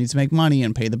everyone still needs to make money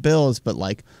and pay the bills, but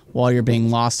like while you're being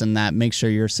lost in that, make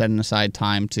sure you're setting aside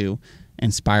time to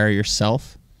inspire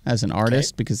yourself as an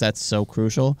artist, because that's so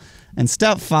crucial. And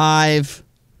step 5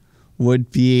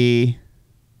 would be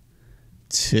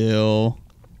to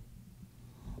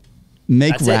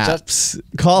make raps.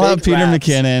 Call out Peter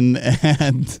McKinnon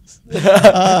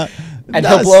and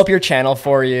he'll blow up your channel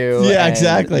for you. Yeah, and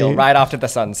exactly. You'll ride off to the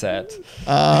sunset.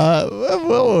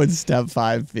 What would step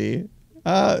 5 be?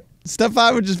 Step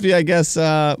 5 would just be, I guess,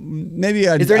 maybe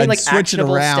I'd switch it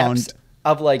around. Steps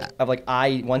of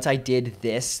once I did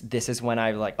this is when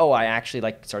I I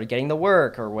actually started getting the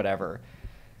work or whatever?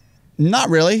 Not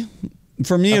really.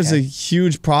 For me, it was a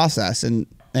huge process, and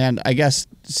I guess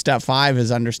step 5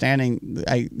 is understanding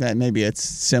that maybe it's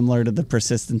similar to the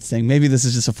persistence thing. Maybe this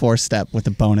is just a 4th step with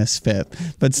a bonus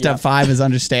 5th. But step 5 is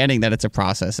understanding that it's a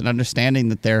process, and understanding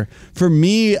that for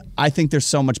me, I think there's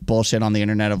so much bullshit on the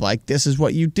internet of like, this is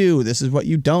what you do, this is what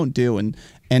you don't do, and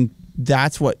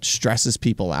that's what stresses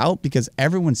people out, because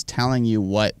everyone's telling you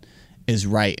what is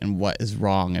right and what is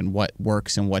wrong and what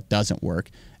works and what doesn't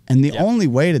work. And the only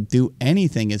way to do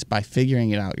anything is by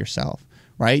figuring it out yourself,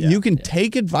 right? You can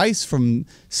take advice from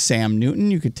Sam Newton.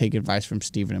 You could take advice from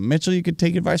Stephen and Mitchell. You could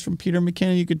take advice from Peter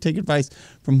McKinnon. You could take advice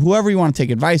from whoever you want to take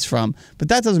advice from, but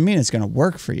that doesn't mean it's going to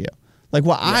work for you. Like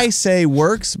what I say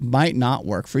works might not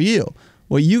work for you.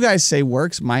 What you guys say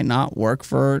works might not work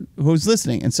for who's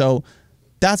listening. And so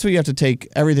that's where you have to take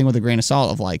everything with a grain of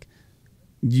salt of like,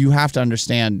 you have to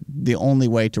understand the only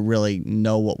way to really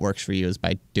know what works for you is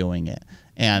by doing it.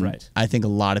 And I think a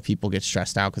lot of people get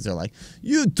stressed out because they're like,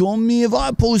 you told me if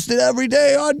I posted every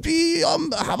day, I'd be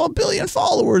have 1 billion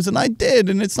followers, and I did,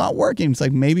 and it's not working. It's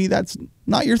like, maybe that's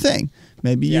not your thing.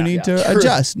 Maybe you need to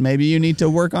adjust. Maybe you need to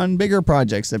work on bigger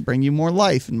projects that bring you more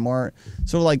life and more.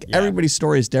 So like everybody's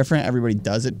story is different. Everybody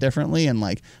does it differently. And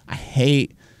like, I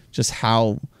hate just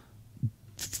how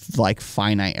like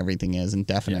finite everything is and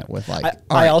definite with like,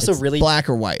 I also really black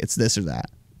or white. It's this or that.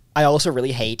 I also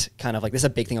really hate kind of like, this is a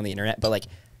big thing on the internet, but like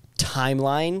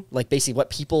timeline, like basically what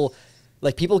people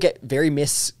get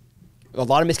a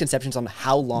lot of misconceptions on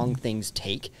how long things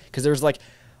take. Cause there's like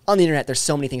on the internet, there's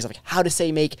so many things like how to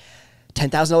say make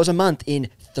 $10,000 a month in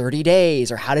 30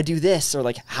 days or how to do this or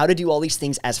like how to do all these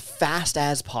things as fast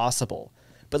as possible.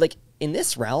 But like in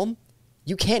this realm,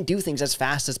 you can't do things as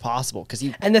fast as possible because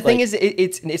you. And the thing is,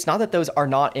 it's not that those are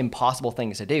not impossible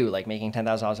things to do, like making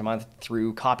 $10,000 a month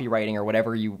through copywriting or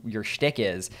whatever your shtick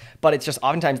is. But it's just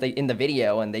oftentimes they in the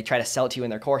video and they try to sell it to you in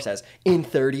their course as in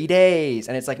 30 days,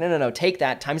 and it's like no, take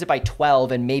that times it by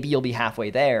 12, and maybe you'll be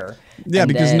halfway there. Yeah, and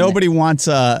because then, nobody wants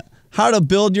how to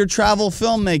build your travel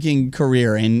filmmaking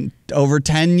career in over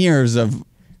 10 years of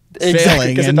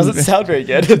failing. Because it doesn't sound very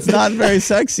good. It's not very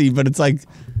sexy, but it's like.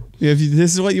 If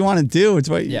this is what you want to do, it's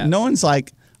what no one's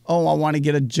like, oh, I want to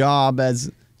get a job as,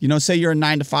 say you're a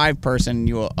 9-to-5 person and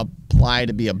you apply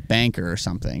to be a banker or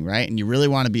something, right? And you really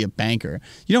want to be a banker.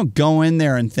 You don't go in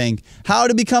there and think how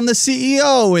to become the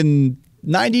CEO in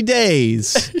 90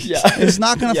 days. It's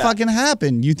not going to fucking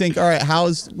happen. You think, all right,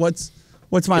 what's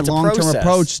my long-term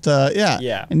approach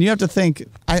to, And you have to think,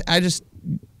 I just,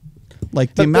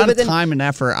 like the amount of time and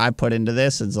effort I put into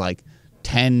this is like,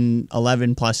 10,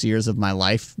 11 plus years of my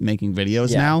life making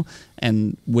videos now,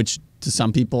 and which to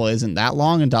some people isn't that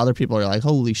long, and to other people are like,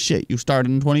 holy shit, you started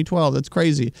in 2012, that's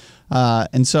crazy.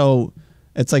 And so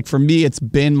it's like, for me, it's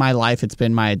been my life, it's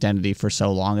been my identity for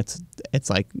so long. It's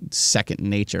like second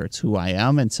nature. It's who I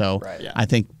am. And so I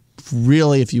think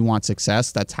really, if you want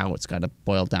success, that's how it's got to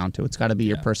boil down to. It's got to be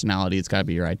your personality, it's got to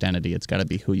be your identity, it's got to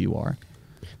be who you are.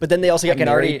 But then they also get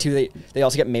married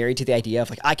to the idea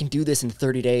of like, I can do this in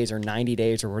 30 days or 90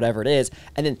 days or whatever it is.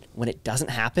 And then when it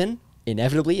doesn't happen,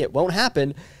 inevitably it won't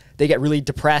happen. They get really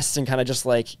depressed and kind of just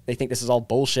like, they think this is all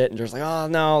bullshit and just like, oh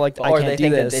no, like I can't do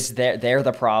this. Or they think that they're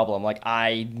the problem. Like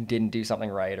I didn't do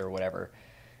something right or whatever.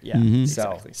 Yeah,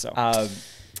 exactly. So.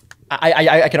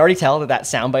 I can already tell that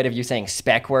soundbite of you saying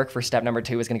spec work for step number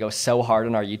 2 is going to go so hard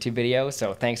on our YouTube video.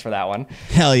 So thanks for that one.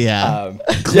 Hell yeah.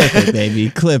 Clip it, baby.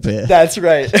 Clip it. That's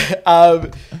right.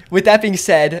 With that being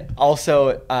said,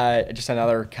 also just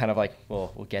another kind of like,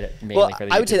 we'll get it mainly for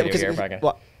the YouTube video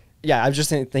here. I was just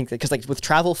think that because like with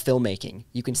travel filmmaking,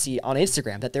 you can see on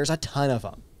Instagram that there's a ton of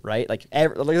them, right? Like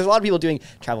there's a lot of people doing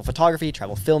travel photography,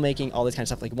 travel filmmaking, all this kind of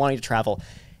stuff, like wanting to travel.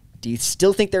 Do you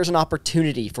still think there's an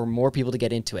opportunity for more people to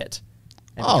get into it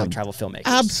and become travel filmmakers?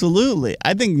 Absolutely.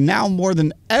 I think now more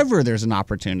than ever there's an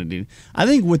opportunity. I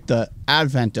think with the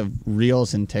advent of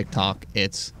Reels and TikTok,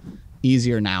 it's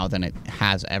easier now than it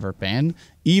has ever been,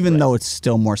 even though it's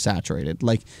still more saturated.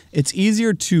 Like, it's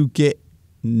easier to get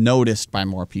noticed by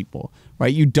more people,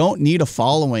 right? You don't need a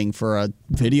following for a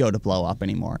video to blow up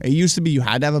anymore. It used to be you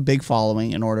had to have a big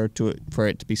following in order for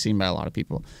it to be seen by a lot of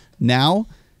people. Now,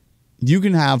 you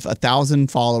can have 1,000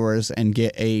 followers and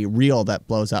get a reel that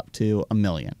blows up to 1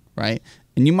 million, right?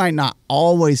 And you might not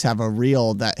always have a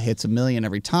reel that hits 1 million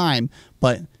every time,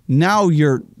 but now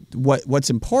what's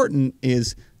important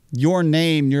is your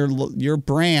name, your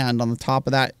brand on the top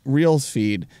of that Reels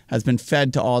feed has been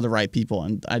fed to all the right people.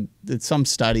 And it's some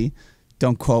study,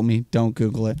 don't quote me, don't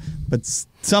Google it, but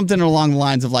something along the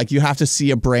lines of like, you have to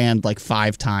see a brand like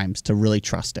 5 times to really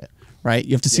trust it. Right?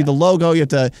 You have to see the logo. You have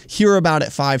to hear about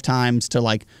it 5 times to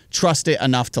like trust it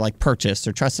enough to like purchase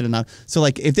or trust it enough. So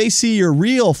like if they see your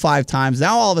reel 5 times,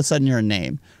 now all of a sudden you're a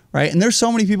name, right? And there's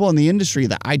so many people in the industry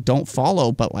that I don't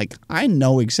follow, but like I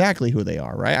know exactly who they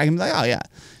are, right? I can be like, oh yeah,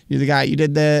 you're the guy, you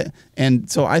did that. And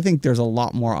so I think there's a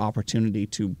lot more opportunity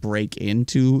to break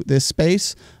into this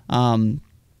space. I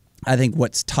think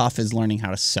what's tough is learning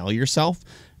how to sell yourself.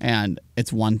 And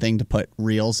it's one thing to put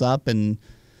reels up and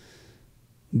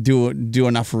do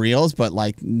enough reels, but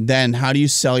like then how do you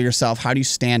sell yourself? How do you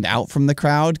stand out from the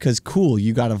crowd? Because cool,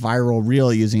 you got a viral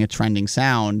reel using a trending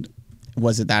sound.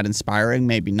 Was it that inspiring?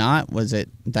 Maybe not. Was it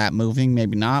that moving?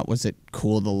 Maybe not. Was it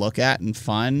cool to look at and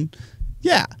fun?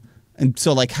 Yeah. And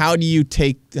so like how do you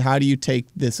take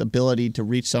this ability to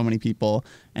reach so many people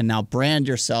and now brand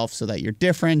yourself so that you're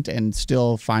different and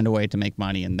still find a way to make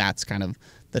money? And that's kind of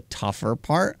the tougher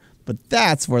part. But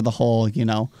that's where the whole,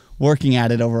 working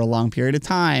at it over a long period of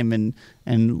time and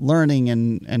learning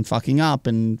and fucking up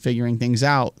and figuring things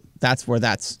out, that's where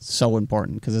that's so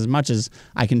important. Because as much as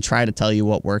I can try to tell you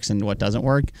what works and what doesn't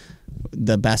work,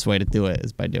 the best way to do it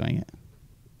is by doing it.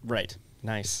 Right.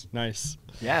 Nice.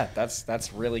 Yeah,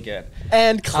 that's really good.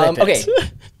 And clip it. Okay.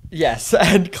 Yes,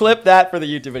 and clip that for the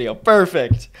YouTube video.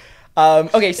 Perfect.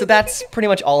 Okay, so that's pretty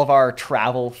much all of our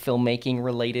travel filmmaking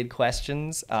related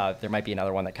questions. There might be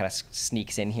another one that kind of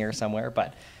sneaks in here somewhere,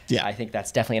 but yeah, I think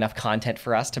that's definitely enough content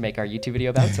for us to make our YouTube video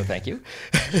about, so thank you.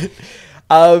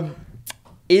 I'm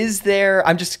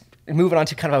just moving on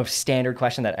to kind of a standard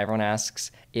question that everyone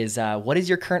asks is, what is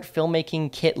your current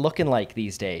filmmaking kit looking like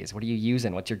these days? What are you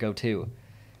using? What's your go-to?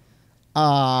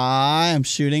 I'm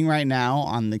shooting right now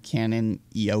on the Canon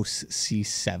EOS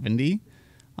C70.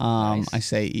 Nice. I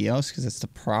say EOS because it's the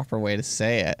proper way to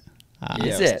say it.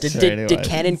 Is it? Did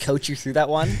Canon coach you through that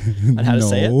one on how to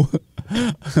say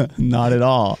it? Not at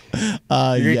all.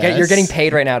 You're getting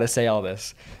paid right now to say all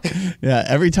this. Yeah,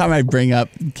 every time I bring up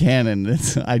Canon,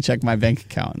 I check my bank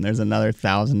account and there's another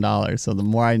 $1,000. So the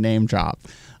more I name drop.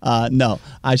 No,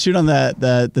 I shoot on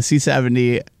the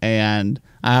C70 and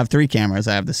I have 3 cameras.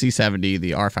 I have the C70,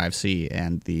 the R5C,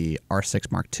 and the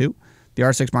R6 Mark II. The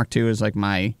R6 Mark II is like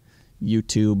my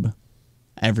YouTube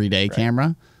everyday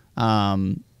camera.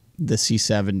 The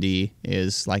C70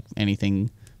 is like anything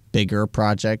bigger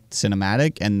project,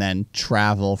 cinematic, and then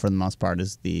travel for the most part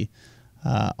is the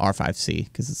R5C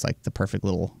because it's like the perfect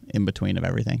little in between of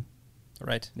everything.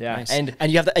 Right. Yeah. Nice. And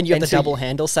you have the double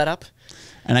handle setup.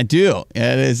 And I do.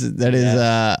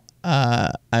 I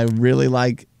really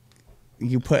like.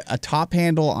 You put a top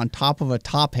handle on top of a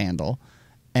top handle,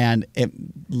 and it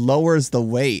lowers the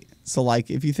weight. So like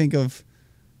if you think of,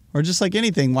 or just like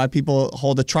anything, why people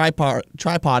hold a tripod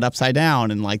upside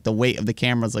down and like the weight of the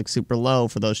camera is like super low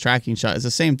for those tracking shots. It's the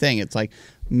same thing. It's like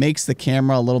makes the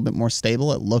camera a little bit more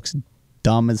stable. It looks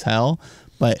dumb as hell,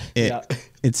 but it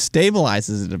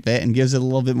stabilizes it a bit and gives it a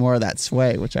little bit more of that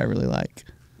sway, which I really like.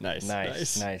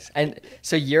 Nice. And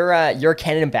so you're a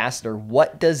Canon ambassador.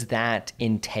 What does that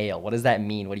entail? What does that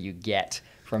mean? What do you get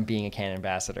from being a Canon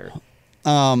ambassador?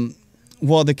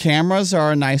 Well, the cameras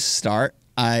are a nice start.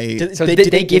 Did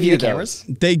they give you the cameras?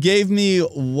 They gave me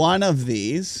one of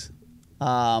these.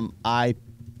 I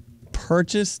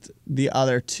purchased the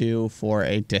other 2 for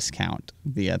a discount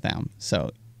via them.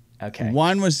 So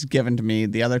one was given to me.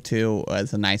 The other 2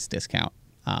 was a nice discount.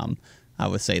 I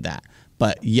would say that.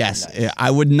 But yes, nice.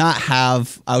 I would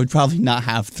probably not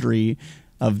have 3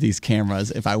 of these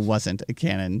cameras if I wasn't a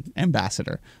Canon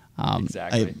ambassador.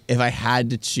 Exactly. If I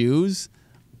had to choose,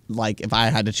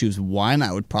 one,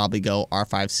 I would probably go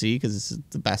R5C because it's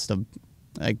the best of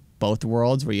like both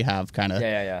worlds, where you have kind of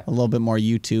a little bit more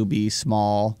YouTube-y,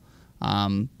 small,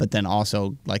 but then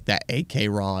also like that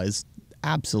 8K RAW is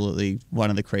absolutely one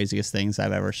of the craziest things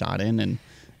I've ever shot in, and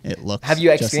it looks. Have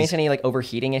you experienced any like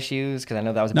overheating issues? Because I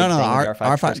know that was a big thing when the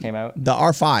R5 first came out. The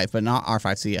R5, but not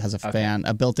R5C. It has a fan,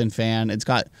 a built-in fan. It's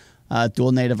got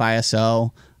dual native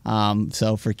ISO.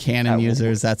 So for Canon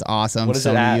users, that's awesome. What is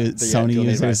Sony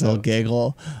users will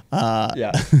giggle.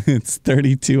 It's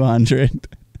 3200.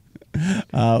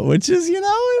 Which is,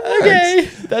 okay.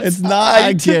 It's not.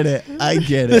 I get it.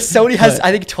 The Sony has,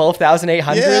 I think,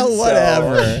 12,800. Yeah,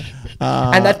 whatever.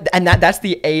 And that's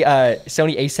the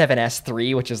Sony A7S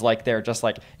III, which is like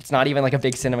it's not even like a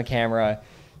big cinema camera.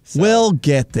 So. We'll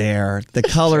get there. The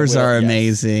colors are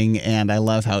amazing, and I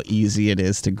love how easy it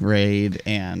is to grade.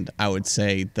 And I would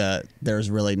say that there's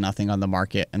really nothing on the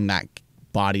market in that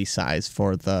body size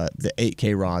for the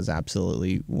 8K RAW is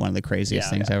absolutely one of the craziest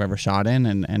things I've ever shot in,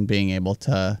 and being able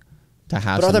to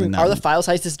have. But are the file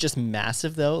sizes just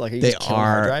massive though? Like they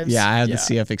are. Drives? Yeah, I have the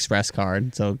CF Express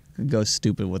card, so it goes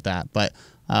stupid with that. But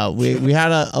we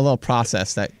had a little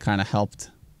process that kind of helped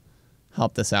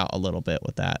us out a little bit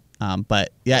with that.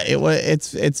 But yeah,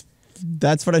 it's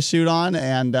that's what I shoot on,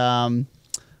 and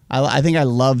I think I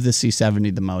love the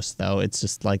C70 the most though. It's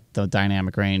just like the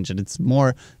dynamic range, and it's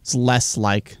less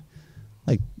like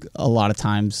a lot of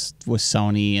times with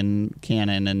Sony and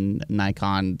Canon and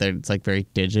Nikon, it's like very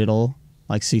digital.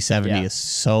 Like C70 is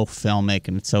so filmic,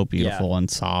 and it's so beautiful and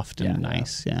soft and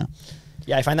nice. Yeah,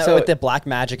 I find that with the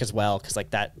Blackmagic as well, because like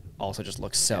that also just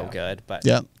looks so good. But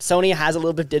Sony has a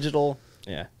little bit of digital.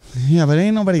 Yeah, but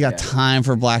ain't nobody got time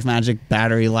for Blackmagic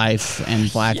battery life and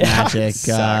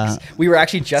Blackmagic we were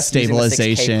actually just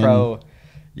stabilization. Using the 6K Pro.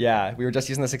 Yeah, we were just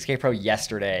using the 6K Pro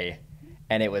yesterday,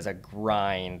 and it was a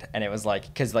grind. And it was like,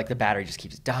 because like the battery just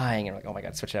keeps dying, and like, oh my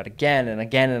god, switch it out again and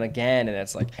again and again, and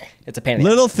it's like it's a pain. In the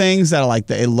little things that are like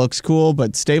it looks cool,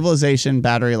 but stabilization,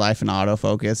 battery life, and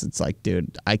autofocus, it's like,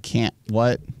 dude, I can't.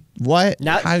 What? What?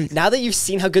 Now that you've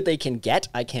seen how good they can get,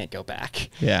 I can't go back.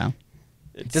 Yeah.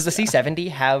 Does the C70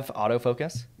 have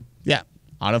autofocus? Yeah.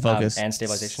 Autofocus. And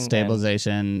stabilization?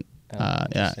 Stabilization. Yeah.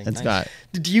 interesting. It's Nice. got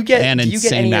Do you get and do you get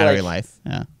insane any battery like, life.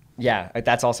 Yeah. Yeah,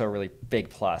 that's also a really big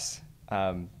plus.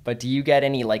 But do you get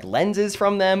any like lenses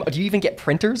from them? Do you even get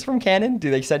printers from Canon? Do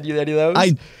they send you any of those?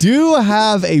 I do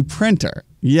have a printer.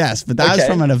 Yes, but that was Okay.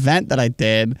 from an event that I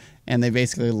did, and they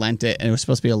basically lent it, and it was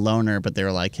supposed to be a loaner, but they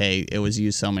were like, "Hey, it was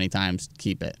used so many times,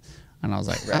 keep it." And I was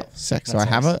like, Right. "Oh, sick!" So That's I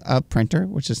have nice. a printer,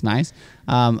 which is nice.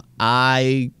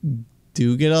 I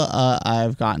do get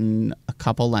I've gotten a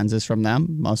couple lenses from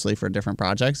them, mostly for different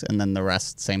projects, and then the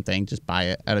rest, same thing, just buy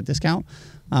it at a discount.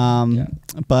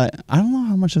 But I don't know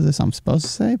how much of this I'm supposed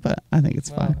to say, but I think it's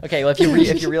fine. Okay, well if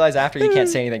you realize after you can't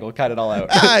say anything, we'll cut it all out.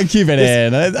 Keep it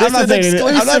in. I'm not is saying anything,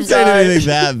 I'm not exclusive, saying guys. anything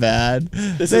that bad.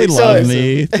 This They is love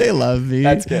exclusive. me. They love me.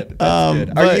 That's good. That's good.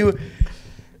 Are but- you?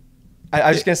 I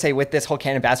was just gonna say with this whole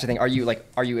Canon ambassador thing, are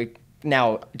you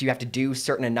now? Do you have to do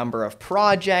certain number of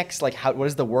projects? Like, what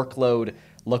does the workload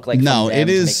look like? No, from them it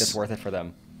to is- make this worth it for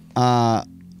them.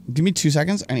 Give me 2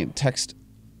 seconds. I need to text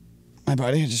my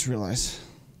buddy. I just realized.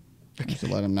 I have to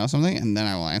let him know something, and then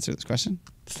I will answer this question.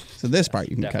 So this part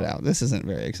you can cut Definitely. out. This isn't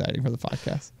very exciting for the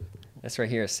podcast. This right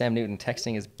here is Sam Newton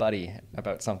texting his buddy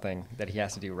about something that he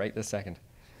has to do right this second.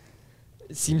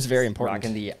 It seems very important.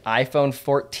 Rocking the iPhone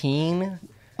 14.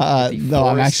 No, I'm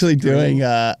forest actually green.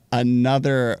 doing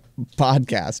another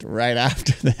podcast right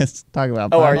after this. Talk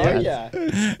about Oh, are you? podcasts.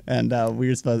 Yeah. And we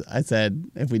were supposed. I said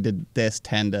if we did this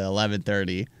 10 to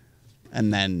 11:30,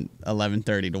 and then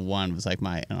 11:30 to 1 was like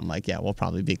my. And I'm like, yeah, we'll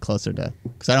probably be closer to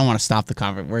because I don't want to stop the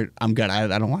conference. I'm good. I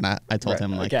don't want to. I told Right,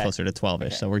 him like okay. closer to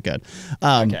 12ish, so we're good.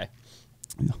 Okay.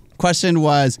 Question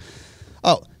was,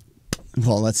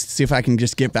 well, let's see if I can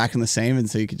just get back in the same, and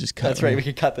so you could just cut. That's right. We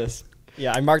could cut this.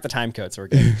 Yeah, I marked the time code, so we're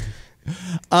good.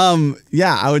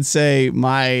 Yeah, I would say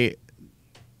my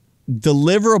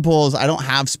deliverables, I don't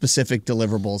have specific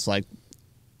deliverables like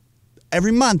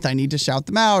every month I need to shout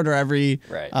them out or every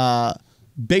Right.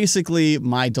 Basically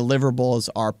my deliverables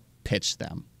are pitch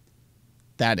them.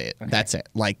 That's it.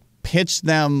 Like pitch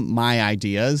them my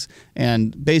ideas,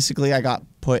 and basically I got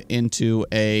put into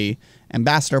a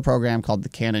ambassador program called the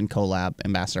Canon Collab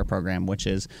Ambassador Program, which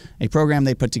is a program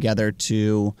they put together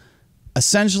to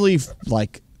essentially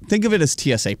like think of it as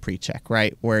TSA pre-check,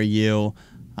 right? Where you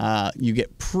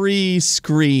get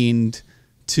pre-screened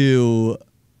to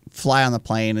fly on the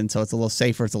plane, and so it's a little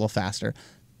safer, it's a little faster.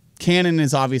 Canon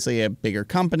is obviously a bigger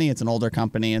company, it's an older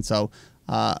company, and so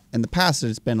in the past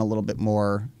it's been a little bit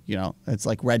more, it's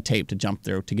like red tape to jump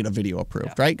through to get a video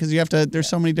approved, right? Because you have to, there's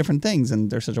so many different things, and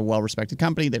they're such a well-respected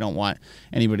company, they don't want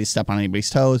anybody to step on anybody's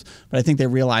toes, but I think they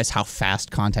realize how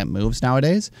fast content moves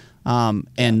nowadays.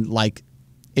 And like,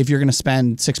 if you're going to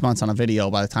spend 6 months on a video,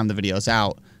 by the time the video's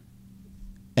out,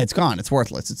 it's gone. It's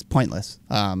worthless. It's pointless.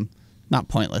 Not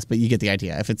pointless, but you get the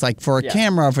idea. If it's like for a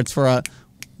camera, if it's for a,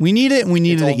 we need it and we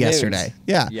needed It's it old yesterday. news.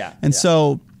 Yeah. Yeah, And yeah.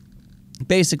 so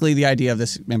basically the idea of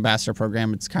this ambassador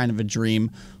program, it's kind of a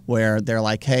dream where they're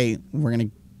like, hey, we're going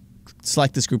to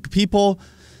select this group of people.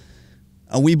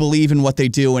 We believe in what they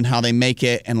do and how they make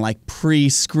it, and like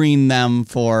pre-screen them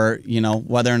for,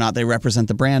 whether or not they represent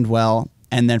the brand well.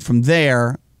 And then from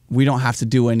there, we don't have to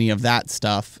do any of that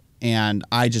stuff. And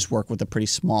I just work with a pretty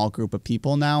small group of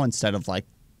people now instead of like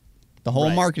the whole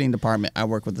Right. marketing department. I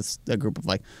work with a group of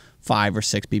like 5 or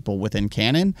 6 people within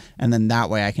Canon. And then that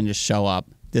way I can just show up.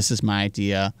 This is my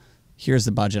idea. Here's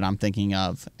the budget I'm thinking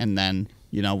of. And then,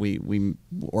 we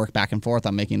work back and forth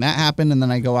on making that happen. And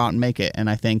then I go out and make it. And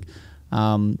I think,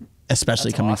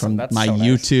 especially That's coming awesome. from That's my so nice.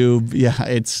 YouTube, yeah,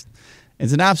 it's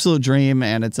an absolute dream,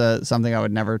 and it's something I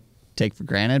would never take for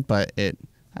granted. But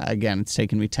it's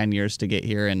taken me 10 years to get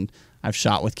here, and I've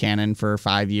shot with Canon for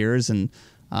 5 years, and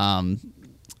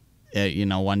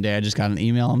one day I just got an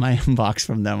email in my inbox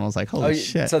from them. I was like, holy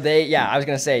shit. So I was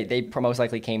gonna say they most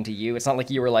likely came to you. It's not like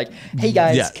you were like, hey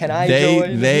guys, can I they,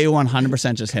 join? They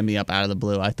 100% just hit me up out of the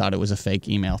blue. I thought it was a fake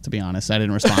email, to be honest. I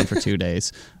didn't respond for 2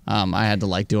 days. I had to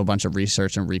like do a bunch of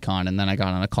research and recon, and then I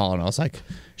got on a call and I was like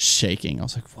shaking. I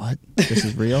was like, what? This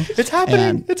is real? It's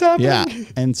happening. It's happening. Yeah.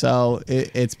 And so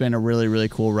it's been a really, really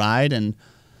cool ride. And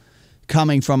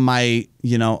coming from my,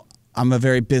 I'm a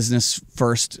very business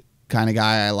first kind of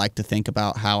guy. I like to think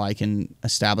about how I can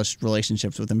establish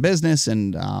relationships within business,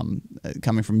 and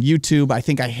coming from YouTube, I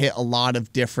think I hit a lot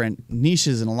of different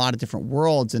niches and a lot of different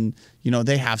worlds, and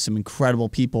they have some incredible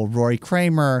people. Rory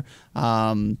Kramer,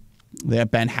 they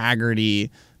have Ben Haggerty,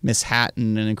 Miss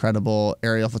Hatton, an incredible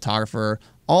aerial photographer,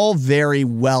 all very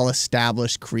well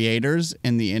established creators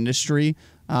in the industry.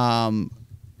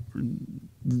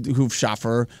 who've shot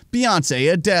for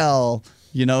Beyonce, Adele,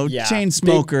 you know, Yeah.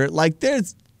 Chainsmoker. Like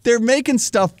they're making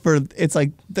stuff for, it's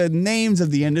like the names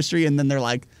of the industry, and then they're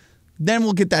like, then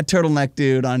we'll get that turtleneck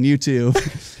dude on YouTube.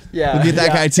 Yeah. We'll get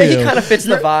that guy too. And he kind of fits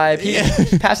the vibe.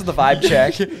 He passes the vibe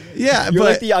check. Yeah, You're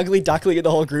but like the ugly duckling in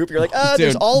the whole group. You're like,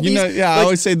 there's dude, all these. you know, yeah, I like,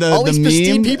 always say all the these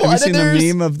pristine meme. people, Have you and seen then the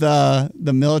there's- meme of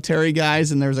the military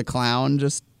guys and there's a clown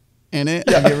just in it?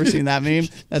 Have you ever seen that meme?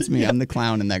 That's me. I'm the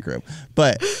clown in that group.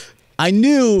 But I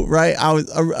knew, right? I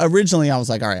was originally I was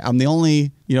like, all right, I'm the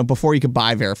only, you know, before you could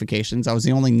buy verifications, I was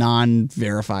the only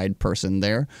non-verified person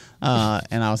there,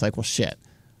 and I was like, well, shit.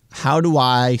 How do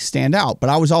I stand out? But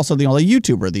I was also the only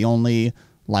YouTuber, the only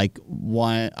like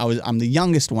one. I'm the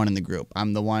youngest one in the group.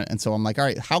 I'm the one, and so I'm like, all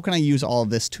right, how can I use all of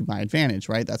this to my advantage?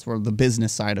 Right? That's where the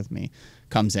business side of me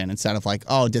comes in. Instead of like,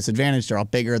 oh, disadvantaged, they're all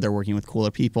bigger, they're working with cooler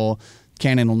people.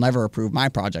 Canon will never approve my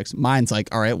projects. Mine's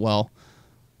like, all right, well,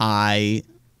 I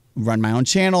run my own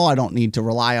channel. I don't need to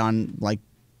rely on like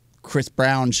Chris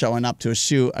Brown showing up to a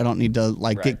shoot. I don't need to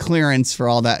like get clearance for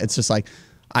all that. It's just like,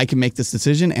 I can make this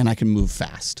decision and I can move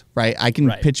fast, right? I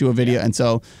can pitch you a video. And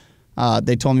so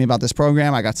they told me about this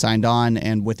program. I got signed on,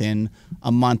 and within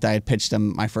a month I had pitched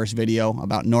them my first video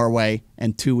about Norway.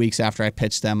 And 2 weeks after I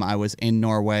pitched them, I was in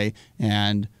Norway.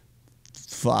 And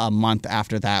a month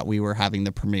after that, we were having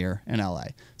the premiere in LA.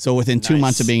 So within 2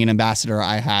 months of being an ambassador,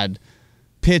 I had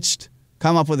pitched,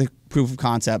 come up with a proof of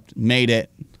concept, made it,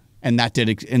 and that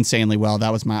did insanely well.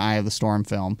 That was my Eye of the Storm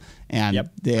film. And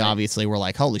they obviously were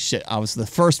like, holy shit, I was the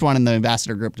first one in the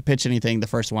ambassador group to pitch anything, the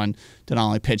first one to not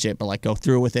only pitch it, but like go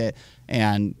through with it.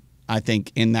 And I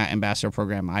think in that ambassador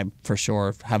program, I for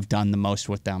sure have done the most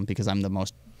with them because I'm the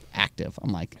most active.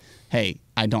 I'm like, hey,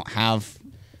 I don't have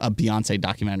a Beyonce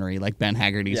documentary like Ben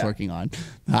Haggerty's working on.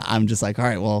 I'm just like, all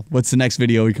right, well, what's the next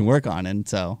video we can work on? And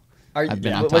so I've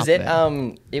been on top was it, of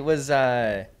it. It was,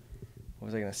 what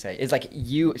was I going to say? It's like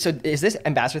so is this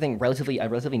ambassador thing a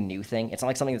relatively new thing? It's not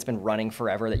like something that's been running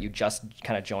forever that you just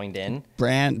kind of joined in?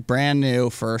 Brand new,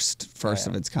 first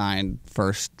of its kind,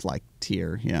 first like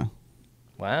tier, yeah.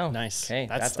 Wow. Nice. Okay,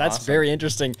 That's awesome. very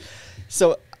interesting.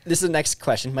 So this is the next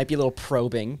question. Might be a little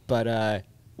probing, but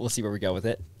we'll see where we go with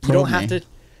it. You don't have to.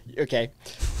 Okay.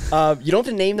 You don't have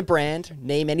to name the brand,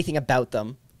 name anything about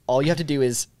them. All you have to do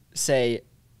is say,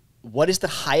 what is the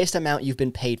highest amount you've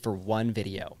been paid for one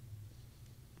video?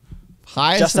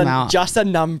 Highest amount. Just a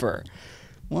number.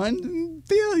 1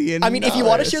 billion. I mean, if you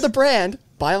want to share the brand,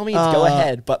 by all means, go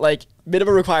ahead. But like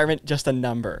minimum requirement, just a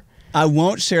number. I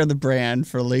won't share the brand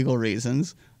for legal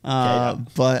reasons,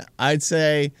 but I'd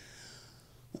say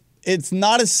it's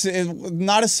not as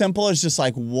simple as just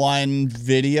like one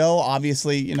video.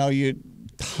 Obviously, you know, you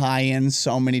tie in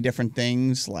so many different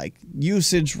things like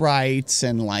usage rights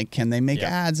and like can they make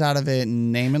ads out of it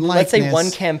and name and likeness. Let's say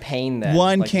one campaign then.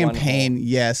 One like campaign,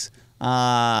 yes.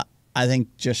 I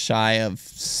think just shy of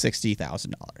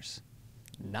 $60,000.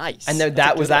 Nice. And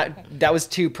that was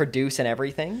to produce and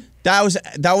everything? That was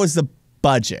the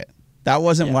budget. That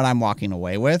wasn't what I'm walking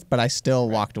away with, but I still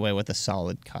walked away with a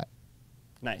solid cut.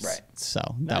 Nice. Right. So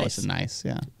that was nice,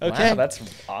 yeah. Okay. Wow, that's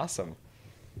awesome.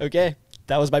 Okay.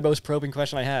 That was my most probing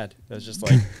question I had. It was just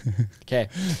like, okay.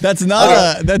 That's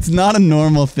not a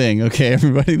normal thing, okay,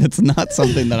 everybody. That's not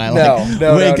something that I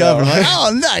wake up and I'm like,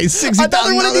 oh, nice, $60,000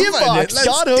 Another one in the budget. inbox. Let's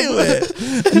Got him. do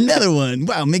it. Another one.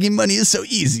 Wow, making money is so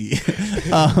easy.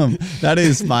 That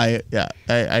is my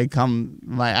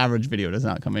my average video does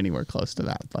not come anywhere close to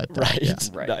that, but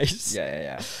Right. Nice.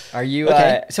 Yeah. Are you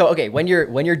Okay. when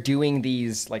you're doing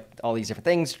these like all these different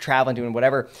things, traveling, doing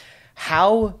whatever,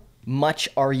 how much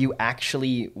are you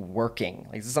actually working?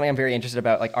 Like, this is something I'm very interested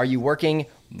about. Like, are you working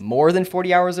more than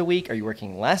 40 hours a week? Are you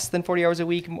working less than 40 hours a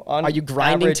week? Are you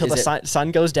grinding till the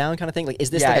sun goes down kind of thing? Like, is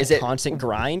this like a constant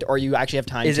grind, or you actually have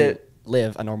time to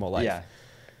live a normal life?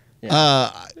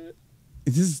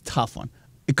 This is a tough one.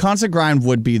 A constant grind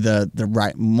would be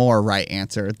the more right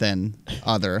answer than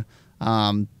other.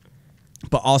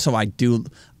 But also I do,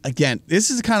 again, this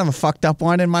is kind of a fucked up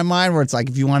one in my mind where it's like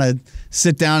if you want to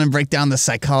sit down and break down the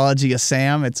psychology of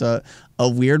Sam, it's a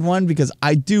weird one because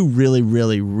I do really,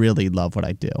 really, really love what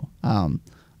I do.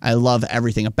 I love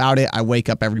everything about it. I wake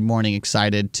up every morning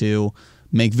excited to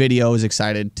make videos,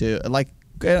 excited to like,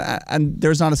 and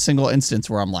there's not a single instance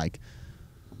where I'm like,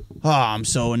 oh, I'm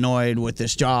so annoyed with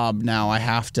this job. Now I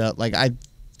have to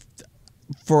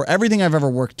for everything I've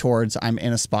ever worked towards, I'm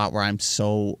in a spot where I'm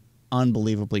so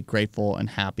unbelievably grateful and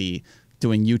happy.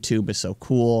 Doing YouTube is so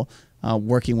cool.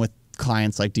 Working with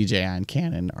clients like DJI and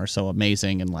Canon are so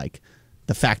amazing. And like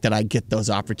the fact that I get those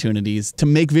opportunities to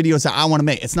make videos that I want to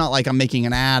make. It's not like I'm making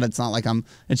an ad. It's not like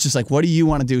it's just like, what do you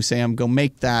want to do, Sam? Go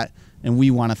make that. and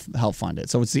we want to help fund it.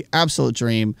 So it's the absolute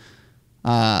dream.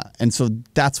 And so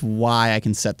that's why I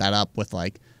can set that up with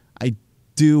like, I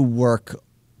do work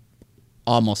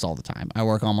almost all the time. I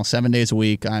work almost 7 days a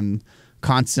week. I'm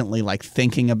constantly like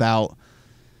thinking about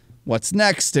what's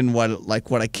next and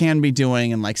what I can be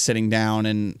doing, and like sitting down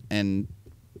and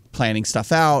planning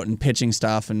stuff out and pitching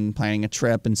stuff and planning a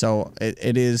trip. And so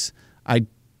it is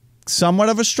somewhat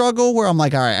of a struggle where I'm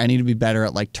like, all right, I need to be better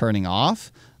at like turning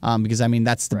off. Because I mean,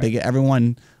 that's the big,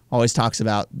 everyone always talks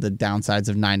about the downsides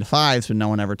of 9 to 5s, but no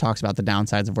one ever talks about the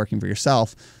downsides of working for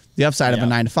yourself. The upside of a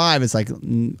 9 to 5 is like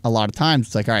a lot of times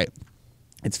it's like, all right,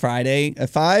 it's Friday at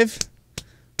 5.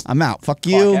 I'm out. Fuck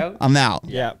you. I'm out.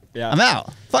 Yeah. I'm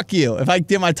out. Fuck you. If I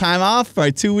get my time off for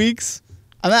like 2 weeks,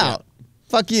 I'm out.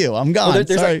 Fuck you. I'm gone. Well,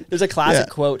 Sorry. there's a classic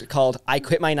quote called, "I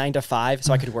quit my 9 to 5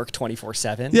 so I could work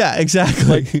 24/7." Yeah,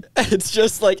 exactly. It's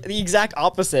just like the exact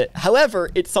opposite. However,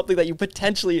 it's something that you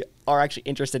potentially are actually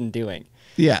interested in doing.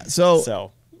 Yeah.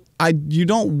 So you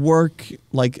don't work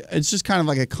like, it's just kind of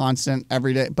like a constant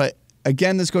every day. But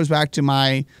again, this goes back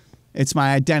to it's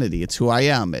my identity. It's who I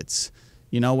am. It's,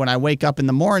 you know, when I wake up in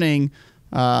the morning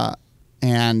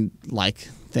and like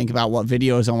think about what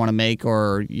videos I want to make,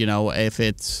 or, you know, if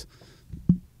it's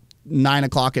 9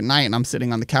 o'clock at night and I'm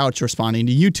sitting on the couch responding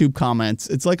to YouTube comments,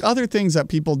 it's like other things that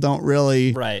people don't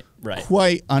really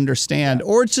quite understand.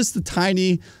 Or it's just the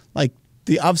tiny, like,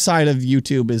 the upside of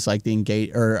YouTube is like the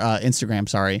Instagram,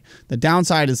 sorry. The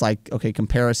downside is like, okay,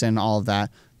 comparison, all of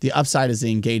that. The upside is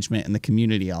the engagement and the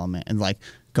community element. And like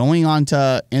going onto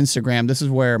Instagram, this is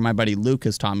where my buddy Luke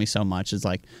has taught me so much, is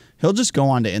like, he'll just go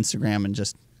onto Instagram and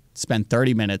just spend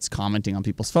 30 minutes commenting on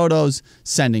people's photos,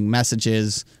 sending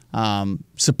messages,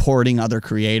 supporting other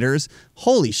creators.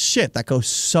 Holy shit, that goes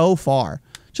so far.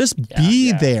 Just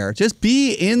be there. Just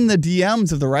be in the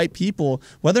DMs of the right people.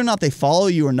 Whether or not they follow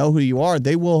you or know who you are,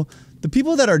 they will. The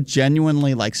people that are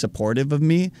genuinely like supportive of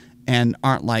me and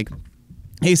aren't like,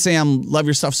 "Hey Sam, love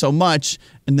your stuff so much,"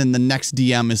 and then the next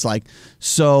DM is like,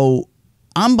 "So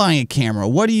I'm buying a camera.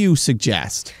 What do you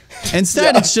suggest?"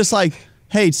 Instead, it's just like,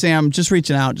 "Hey Sam, just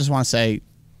reaching out. Just want to say,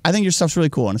 I think your stuff's really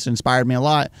cool and it's inspired me a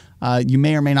lot. You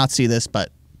may or may not see this, but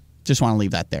just want to leave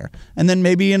that there." And then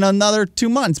maybe in another 2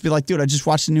 months, be like, "Dude, I just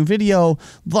watched a new video.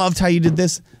 Loved how you did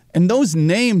this." And those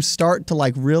names start to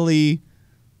like really,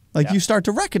 like you start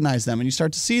to recognize them and you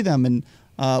start to see them, and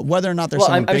whether or not they're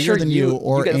someone bigger than you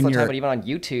or you get this in all the your time, but even on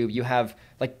YouTube, you have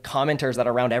like commenters that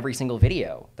are around every single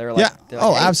video. They're like, "Hey,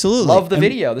 absolutely, love the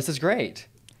video. This is great."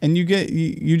 And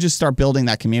you just start building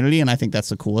that community, and I think that's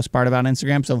the coolest part about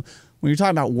Instagram. So when you're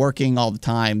talking about working all the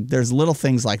time, there's little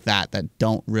things like that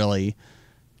don't really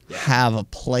have a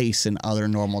place in other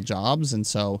normal jobs. And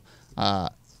so,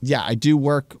 I do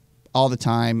work all the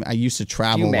time. I used to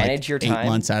travel like 8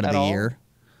 months out of the year.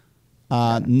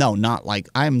 No, not like,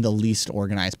 I'm the least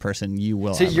organized person you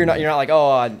will. So you're not like,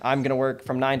 "Oh, I'm gonna work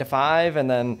from 9 to 5, and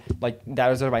then like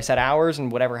those are my set hours,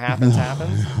 and whatever happens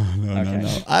happens." No.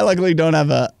 I luckily don't have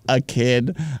a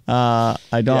kid. I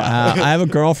don't. I have a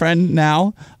girlfriend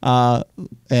now,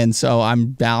 and so I'm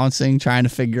balancing, trying to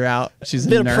figure out. She's a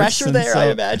bit nurse, of pressure there, so,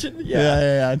 I imagine.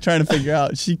 Yeah. Trying to figure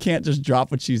out. She can't just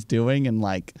drop what she's doing and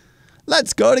like,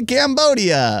 "Let's go to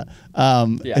Cambodia."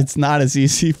 It's not as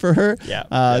easy for her.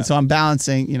 So I'm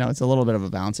balancing. You know, it's a little bit of a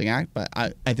balancing act, but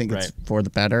I think it's for the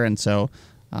better. And so,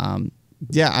 I'm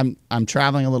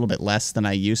traveling a little bit less than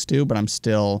I used to, but I'm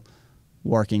still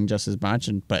working just as much.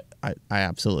 But I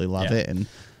absolutely love it. And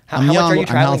I'm young. Much are you I'm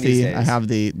healthy. these days? I have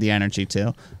the energy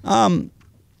too.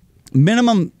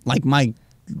 Minimum, like my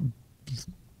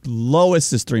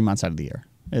lowest is 3 months out of the year.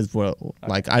 Is what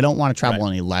like I don't want to travel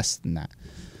any less than that.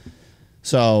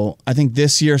 So I think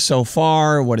this year so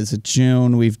far, what is it,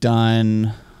 June,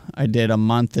 I did a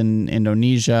month in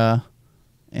Indonesia,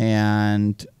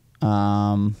 and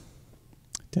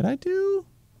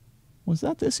was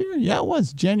that this year? Yeah, it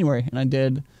was January. And I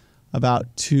did about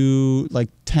 10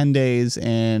 days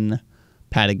in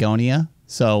Patagonia.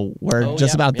 So we're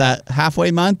just about that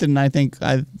halfway month, and I think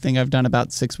I've done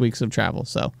about 6 weeks of travel.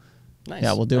 So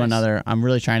we'll do another. I'm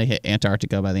really trying to hit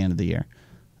Antarctica by the end of the year.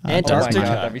 Antarctica. Oh my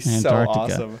God, that'd be so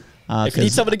awesome. If you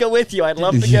need someone to go with you, I'd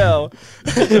love to go.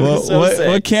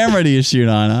 What camera do you shoot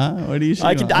on, huh? What do you shoot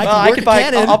on? I could buy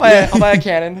a Canon. I'll buy a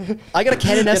Canon. I got a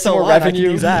Canon Get some SL1. more revenue. I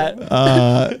can use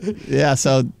that.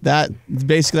 So that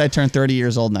basically I turn 30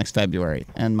 years old next February,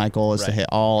 and my goal is to hit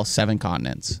all 7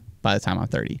 continents by the time I'm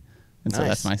 30. And so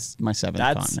that's my 7th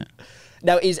continent.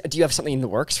 Now, do you have something in the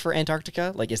works for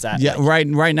Antarctica? Like, is that? Yeah,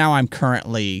 right now I'm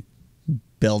currently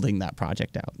building that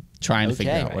project out, trying to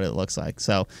figure out what it looks like.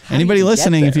 So anybody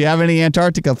listening, if you have any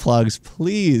Antarctica plugs,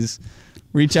 please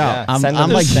Reach out. Yeah, send them I'm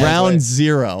the like same ground way.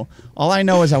 zero. All I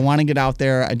know is I want to get out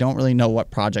there. I don't really know what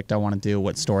project I want to do,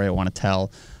 what story I want to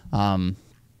tell.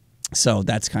 So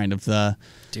that's kind of the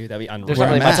Dude, that'd be unreal. There's not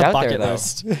really That's much a out there,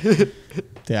 bucket though.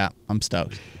 list. yeah. I'm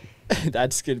stoked.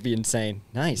 That's gonna be insane.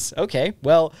 Nice. Okay.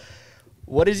 Well,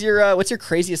 what's your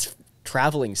craziest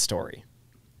traveling story?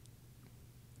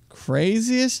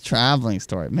 Craziest traveling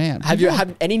story, man. Have you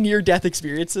had any near-death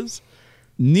experiences?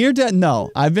 Near death?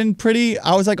 No, I've been pretty.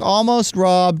 I was like almost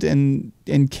robbed in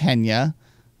Kenya.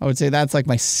 I would say that's like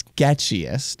my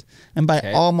sketchiest. And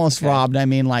by almost robbed, I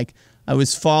mean like I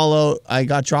was followed. I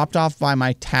got dropped off by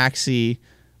my taxi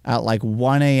at like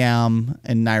 1 a.m.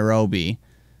 in Nairobi,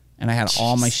 and I had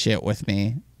all my shit with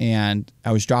me, and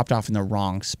I was dropped off in the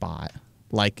wrong spot.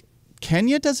 Like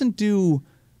Kenya doesn't do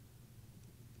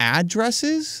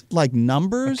addresses, like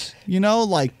numbers, you know,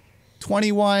 like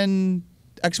 21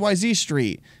 XYZ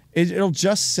Street. It'll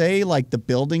just say like the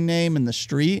building name and the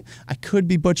street. I could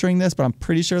be butchering this, but I'm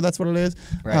pretty sure that's what it is.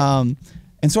 Right.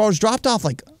 And so I was dropped off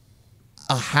like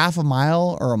a half a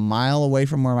mile or a mile away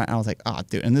from where I was like, oh,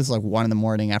 dude. And this is like 1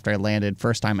 a.m. after I landed,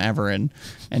 first time ever in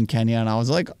Kenya. And I was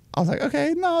like,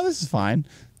 okay, no, this is fine.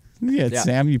 Yeah,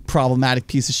 Sam, you problematic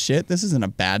piece of shit. This isn't a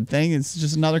bad thing. It's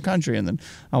just another country. And then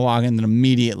I walk in, and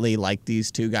immediately, like, these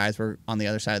two guys were on the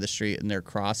other side of the street, and they're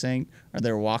crossing, or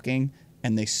they're walking,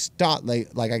 and they stopped. I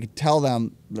could tell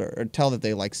them, or tell that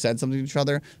they, like, said something to each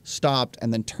other, stopped,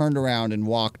 and then turned around and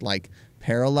walked, like,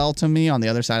 parallel to me on the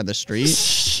other side of the street.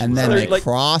 And then they like,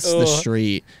 crossed the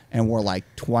street and were, like,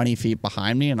 20 feet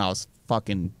behind me, and I was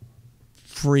fucking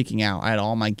freaking out. I had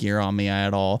all my gear on me. I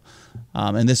had all...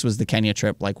 and this was the Kenya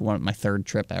trip, like my third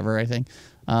trip ever, I think.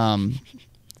 Wow.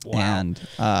 And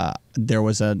there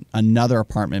was another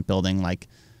apartment building, like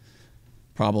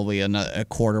probably a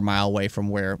quarter mile away from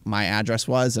where my address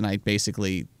was. And I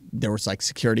basically, there was like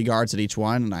security guards at each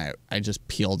one. And I just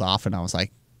peeled off, and I was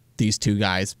like, these two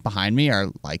guys behind me are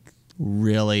like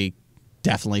really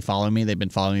definitely following me. They've been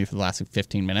following me for the last like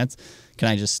 15 minutes. Can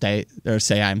I just stay or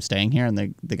say I'm staying here?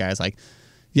 And the guy's like,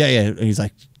 yeah. And he's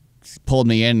like, pulled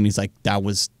me in, and he's like, that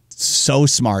was so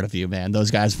smart of you, man.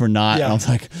 Those guys were not. And I was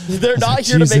like, they're not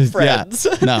here to make friends.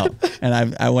 Yeah, no.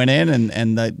 And I went in,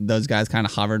 and those guys kind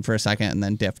of hovered for a second and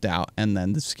then dipped out. And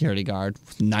then the security guard,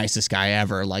 nicest guy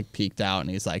ever, like peeked out, and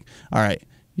he's like, all right,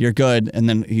 you're good. And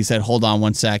then he said, hold on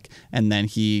one sec. And then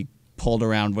he pulled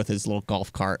around with his little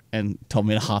golf cart and told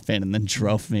me to hop in, and then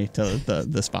drove me to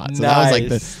the spot. So that was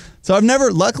like so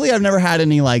luckily I've never had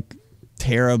any like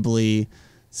terribly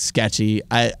sketchy.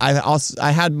 I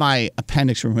had my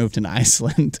appendix removed in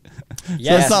Iceland.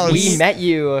 Yes, so we met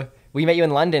you. We met you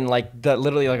in London, like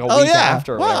literally like a week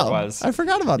after, or whatever it was. I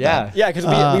forgot about that. Yeah, because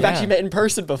we've actually met in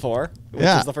person before, which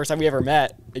was the first time we ever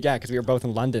met. Yeah, because we were both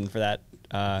in London for that.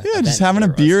 Just having a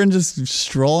beer and just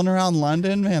strolling around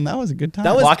London, man, that was a good time.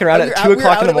 That was, walking around at 2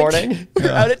 o'clock in the morning. We were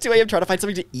out at 2 a.m. trying to find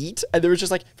something to eat, and there was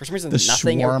just like, for some reason, the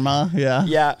nothing. Shawarma,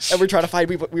 Yeah, and we're trying to find.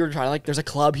 We were trying to like, there's a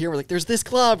club here. We're like, there's this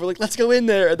club. We're like, let's go in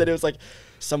there. And then it was like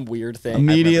some weird thing.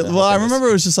 Immediately, I remember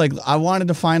it was just like I wanted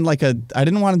to find like I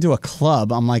didn't want to do a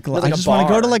club. I'm like, I just want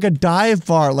to go to like a dive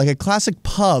bar, like a classic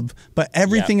pub. But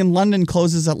everything in London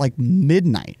closes at like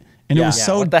midnight. And it was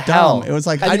so what the dumb. hell? It was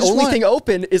like, and the only thing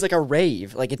open is like a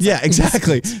rave. Like it's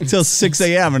exactly. Till 6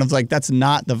 a.m. And I was like, that's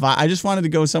not the vibe. I just wanted to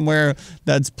go somewhere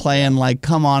that's playing like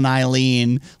Come On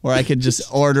Eileen, where I could just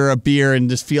order a beer and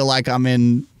just feel like I'm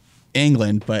in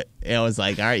England. But it was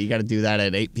like, all right, you got to do that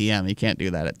at 8 p.m. You can't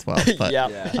do that at 12. But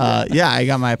I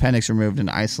got my appendix removed in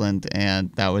Iceland,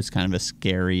 and that was kind of a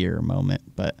scarier moment.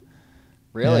 But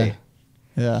really,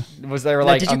 yeah. Was there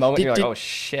like a moment you're like, oh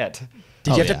shit?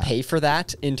 Did you have to pay for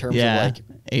that in terms of like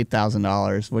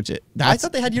 $8,000? Which I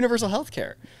thought they had universal health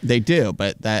care. They do,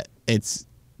 but that it's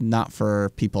not for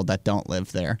people that don't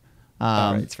live there.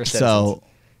 It's for citizens. So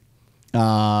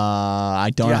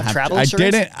I don't have travel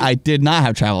insurance? I did not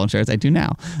have travel insurance. I do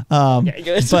now.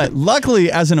 But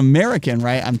luckily, as an American,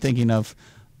 right, I'm thinking of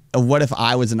what if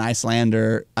I was an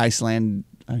Islander,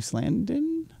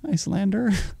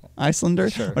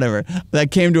 Sure. whatever,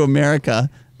 that came to America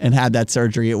and had that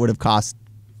surgery. It would have cost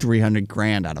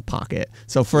 $300,000 out of pocket.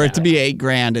 So for it to be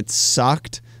 $8,000, it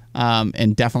sucked.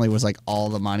 And definitely was like all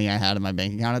the money I had in my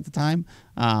bank account at the time.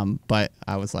 But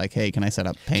I was like, hey, can I set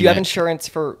up payment? Do you have insurance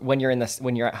for when you're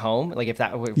when you're at home? Like if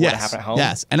that would happen at home?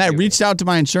 Yes. And I reached out to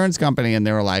my insurance company, and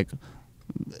they were like,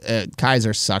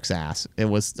 Kaiser sucks ass. It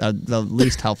was the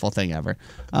least helpful thing ever.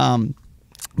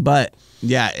 But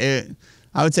yeah,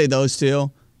 I would say those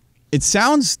two. It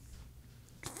sounds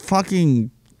fucking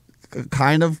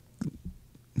kind of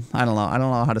I don't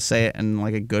know how to say it in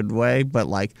like a good way, but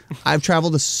like I've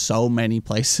traveled to so many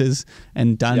places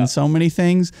and done so many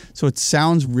things, so it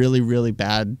sounds really, really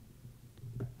bad,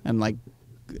 and like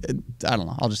I don't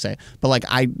know, I'll just say it. But like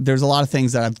there's a lot of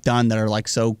things that I've done that are like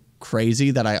so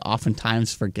crazy that I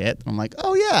oftentimes forget. I'm like,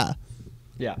 oh yeah.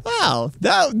 Yeah. Wow,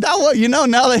 that was, now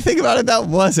that I think about it, that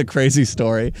was a crazy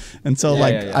story. And so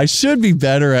I should be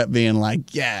better at being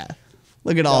like, yeah,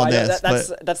 look at all this.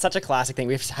 That's such a classic thing.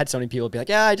 We've had so many people be like,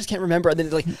 yeah, I just can't remember. And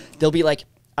then like they'll be like,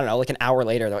 I don't know, like an hour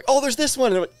later, they're like, oh, there's this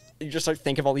one. And you just like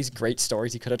think of all these great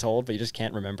stories you could have told, but you just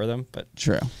can't remember them. But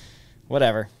true.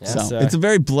 Whatever. Yeah. So it's a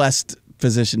very blessed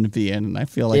position to be in, and I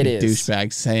feel like a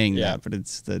douchebag saying that, but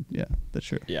it's the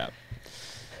truth. Yeah.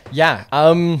 Yeah.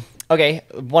 Okay,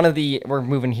 we're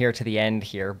moving here to the end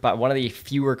here, but one of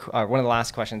the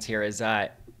last questions here is,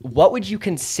 what would you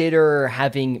consider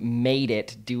having made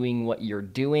it doing what you're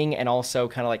doing? And also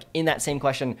kind of like in that same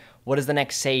question, what does the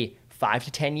next, say, 5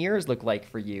 to 10 years look like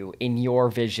for you in your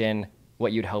vision,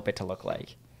 what you'd hope it to look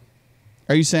like?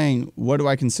 Are you saying, what do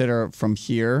I consider from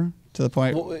here to the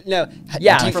point? Well, no.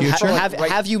 Yeah.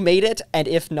 Have you made it? And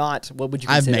if not, what would you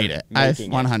consider? I've made it. I've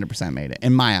 100% made it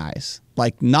in my eyes.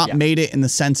 Like not made it in the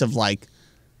sense of like,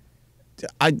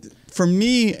 for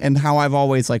me and how I've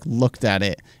always like looked at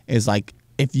it is like,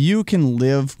 if you can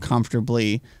live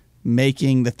comfortably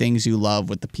making the things you love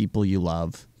with the people you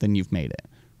love, then you've made it,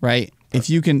 right? If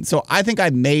you can, so I think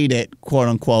I made it, quote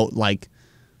unquote, like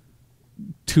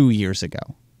 2 years ago,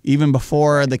 even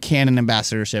before the Canon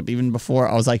ambassadorship, even before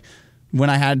I was like,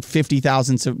 when I had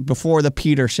 50,000, before the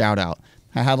Peter shout out,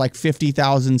 I had like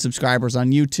 50,000 subscribers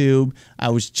on YouTube. I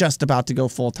was just about to go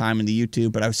full time into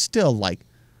YouTube, but I was still like,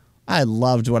 I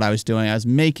loved what I was doing. I was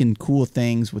making cool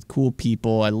things with cool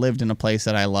people. I lived in a place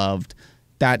that I loved.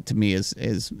 That to me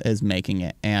is making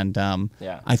it. And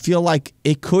I feel like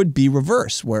it could be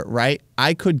reverse, where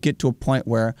I could get to a point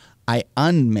where I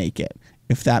unmake it,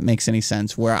 if that makes any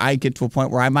sense, where I get to a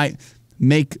point where I might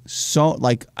make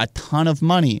like a ton of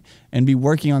money and be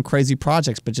working on crazy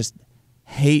projects, but just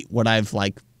hate what I've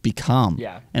like become.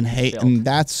 And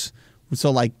that's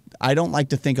so like, I don't like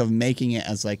to think of making it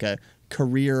as like a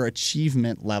career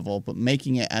achievement level, but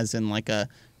making it as in like a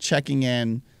checking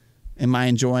in, am I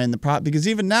enjoying the because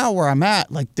even now where I'm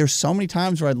at, like there's so many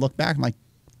times where I look back, I'm like,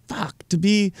 fuck, to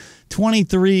be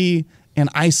 23 in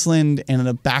Iceland and in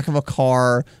the back of a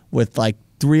car with like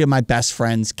 3 of my best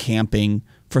friends camping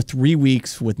for 3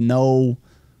 weeks with no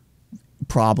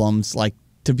problems, like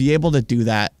to be able to do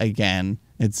that again,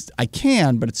 I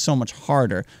can, but it's so much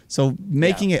harder. So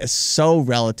making it is so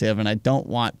relative, and I don't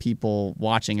want people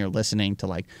watching or listening to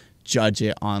like judge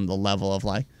it on the level of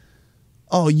like,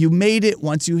 oh, you made it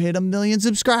once you hit 1 million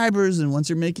subscribers and once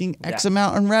you're making X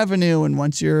amount in revenue and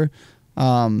once you're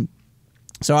so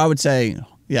I would say,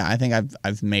 I think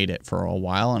I've made it for a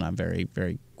while, and I'm very,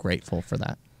 very grateful for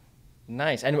that.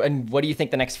 Nice. And what do you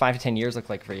think the next 5 to 10 years look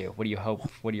like for you? What do you hope?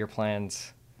 What are your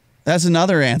plans? That's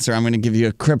another answer. I'm going to give you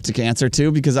a cryptic answer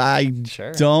too, because I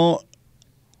don't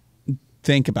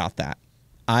think about that.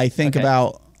 I think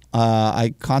about,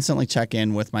 I constantly check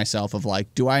in with myself of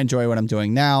like, do I enjoy what I'm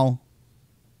doing now?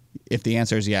 If the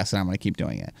answer is yes, then I'm going to keep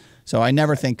doing it. So I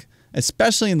never think,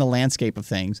 especially in the landscape of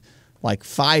things, like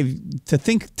to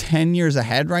think 10 years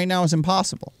ahead right now is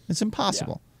impossible. It's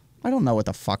impossible. I don't know what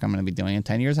the fuck I'm going to be doing in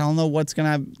 10 years. I don't know what's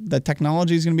going to, the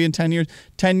technology is going to be in 10 years.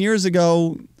 10 years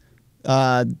ago,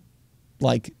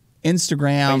 like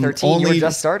Instagram 2013, you were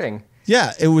just starting.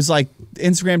 Yeah, it was like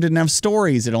Instagram didn't have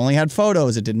stories. It only had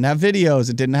photos. It didn't have videos.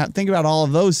 It didn't have, think about all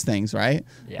of those things, right?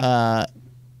 Yeah.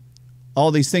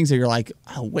 All these things that you're like,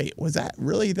 oh, wait, was that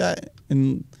really that?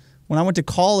 And when I went to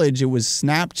college, it was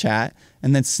Snapchat.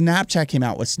 And then Snapchat came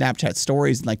out with Snapchat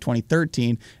stories in like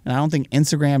 2013. And I don't think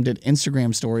Instagram did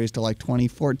Instagram stories till like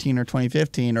 2014 or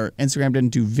 2015. Or Instagram didn't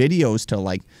do videos till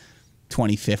like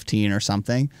 2015 or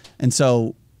something. And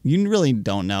so you really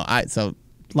don't know. So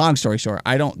long story short,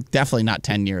 definitely not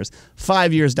 10 years.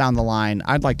 5 years down the line,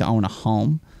 I'd like to own a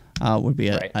home. Would be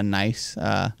a nice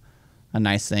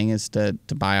thing is to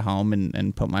buy a home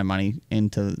and put my money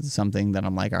into something that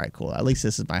I'm like, all right, cool. At least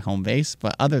this is my home base.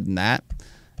 But other than that,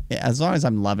 as long as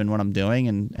I'm loving what I'm doing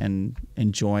and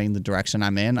enjoying the direction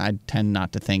I'm in, I tend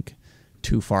not to think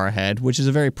too far ahead, which is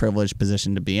a very privileged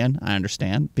position to be in. I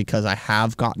understand, because I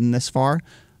have gotten this far.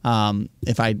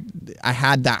 If I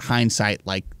had that hindsight,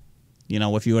 like,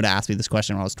 if you would have asked me this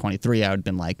question when I was 23, I would have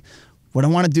been like, what I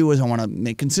want to do is I want to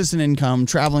make consistent income,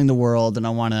 traveling the world, and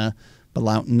I want to,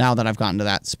 but now that I've gotten to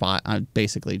that spot, I'm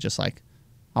basically just like,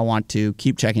 I want to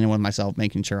keep checking in with myself,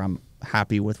 making sure I'm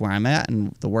happy with where I'm at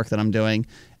and the work that I'm doing,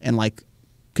 and like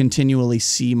continually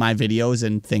see my videos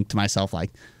and think to myself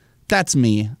like, that's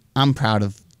me. I'm proud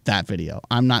of that video.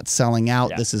 I'm not selling out.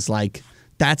 Yeah. This is like,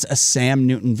 that's a Sam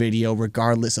Newton video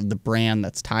regardless of the brand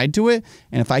that's tied to it.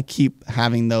 And if I keep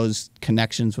having those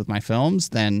connections with my films,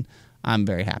 then I'm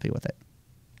very happy with it.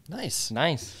 Nice.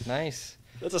 Nice.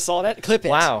 That's a solid. Clip it.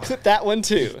 Wow. Clip that one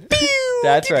too.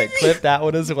 That's right. Clip that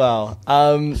one as well.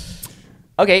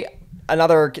 Okay.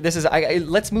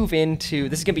 Let's move into,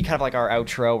 this is going to be kind of like our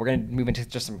outro. We're going to move into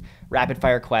just some rapid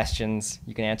fire questions.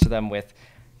 You can answer them with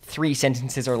 3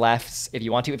 sentences or less if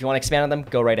you want to. If you want to expand on them,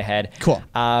 go right ahead. Cool.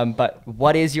 But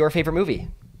what is your favorite movie?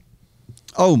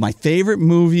 Oh, my favorite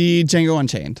movie, Django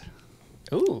Unchained.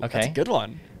 Ooh, that's Okay. a good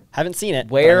one. Haven't seen it.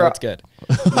 Where- But I know it's good.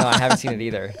 No, I haven't seen it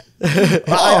either.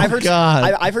 I've heard,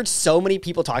 God. I've heard so many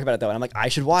people talk about it though, and I'm like, I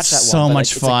should watch that So one. but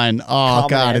much it's a fun. Oh common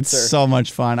God, answer. it's so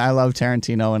much fun. I love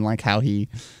Tarantino and like how he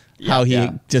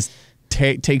just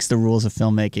takes the rules of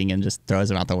filmmaking and just throws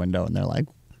them out the window. And they're like,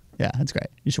 yeah, it's great.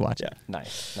 You should watch it.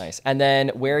 Nice. And then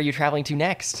where are you traveling to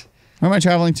next? Where am I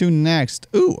traveling to next?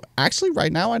 Ooh, actually,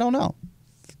 right now I don't know.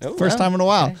 First time in a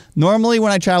while. Okay. Normally,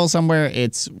 when I travel somewhere,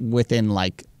 it's within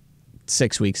like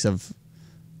 6 weeks of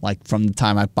like from the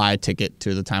time I buy a ticket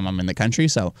to the time I'm in the country.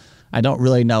 So I don't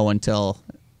really know until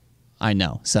I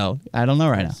know. So I don't know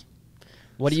right now.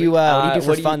 What do you do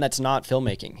for fun that's not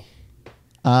filmmaking?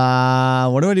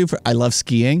 What do I do for? I love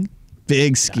skiing.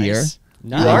 Big skier.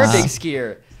 Nice. You are a big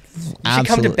skier. You should come to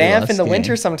Absolutely Banff love in the skiing.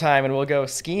 winter sometime and we'll go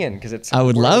skiing because it's I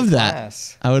would world love that.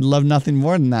 class. I would love nothing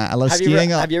more than that. I love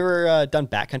skiing. Have you ever done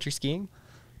backcountry skiing?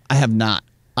 I have not.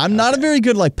 I'm not a very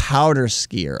good like powder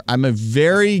skier. I'm a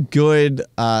very good.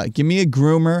 Give me a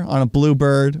groomer on a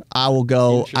Bluebird. I will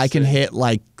go. I can hit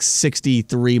like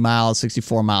 63 miles,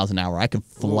 64 miles an hour. I can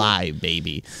fly,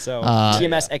 baby. So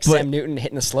TMS X Sam Newton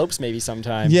hitting the slopes maybe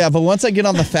sometime. Yeah, but once I get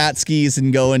on the fat skis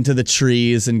and go into the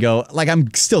trees and go, like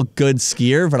I'm still good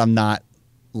skier, but I'm not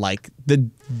like the.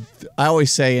 I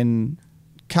always say in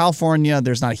California,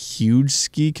 there's not a huge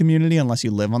ski community unless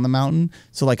you live on the mountain.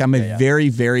 So like I'm a very,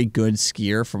 very good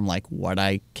skier from like what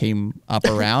I came up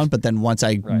around. But then once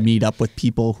I meet up with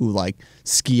people who like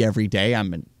ski every day,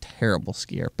 I'm a terrible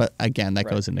skier. But again, that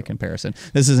goes into comparison.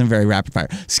 This isn't very rapid fire.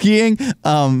 Skiing,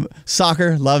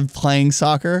 soccer, love playing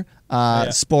soccer.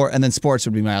 Sport, and then sports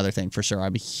would be my other thing for sure.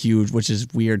 I'm a huge, which is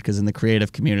weird because in the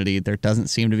creative community, there doesn't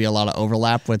seem to be a lot of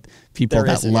overlap with people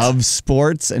that love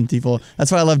sports and people.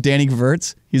 That's why I love Danny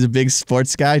Gvertz. He's a big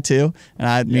sports guy too.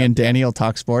 And me and Danny will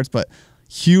talk sports, but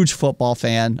huge football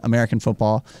fan, American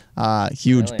football,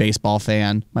 huge baseball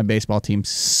fan. My baseball team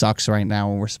sucks right now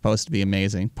when we're supposed to be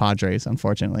amazing. Padres,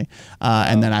 unfortunately.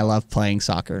 And then I love playing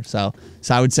soccer. So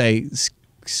I would say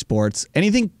sports,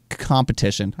 anything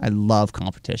competition. I love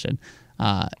competition.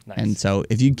 And so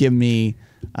if you give me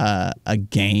a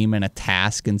game and a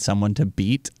task and someone to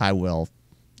beat, I'm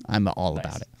all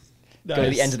about it. Go to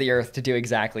the ends of the earth to do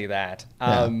exactly that.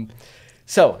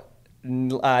 So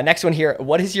next one here.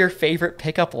 What is your favorite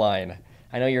pickup line?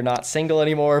 I know you're not single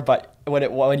anymore, but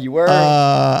when you were,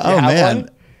 oh man, one?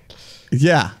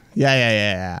 Yeah.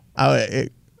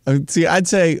 See, I'd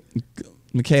say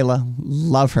Michaela,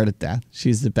 love her to death.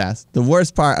 She's the best. The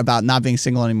worst part about not being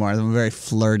single anymore is I'm a very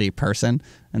flirty person.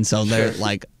 And so they're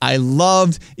like, I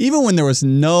loved, even when there was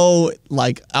no,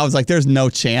 like, I was like, there's no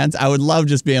chance. I would love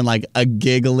just being like a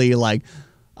giggly, like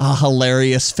a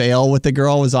hilarious fail with the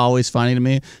girl was always funny to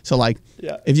me. So like,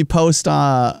 if you post,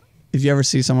 if you ever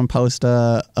see someone post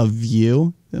a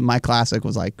view, my classic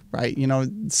was like, right, you know,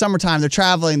 summertime, they're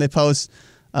traveling, they post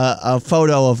a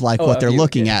photo of like what they're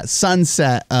looking at,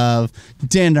 sunset, of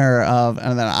dinner, of,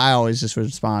 and then I always just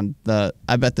respond,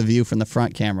 I bet the view from the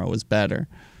front camera was better.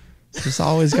 Just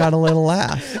always got a little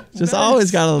laugh. Just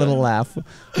always got a little laugh.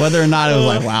 Whether or not it was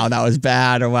like, wow, that was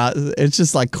bad, or wow, it's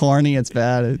just like corny, it's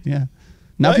bad.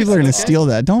 Now people are going to steal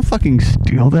that. Don't fucking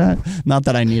steal that. Not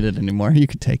that I need it anymore. You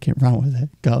could take it, run with it.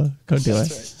 Go do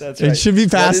it. That's right. It should be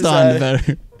passed on to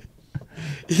better.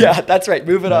 Yeah, that's right.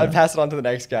 Move it on. Pass it on to the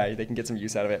next guy. They can get some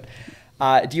use out of it.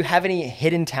 Do you have any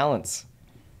hidden talents?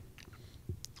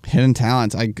 Hidden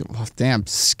talents. Damn,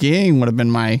 skiing would have been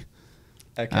my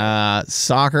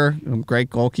soccer. I'm a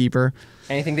great goalkeeper.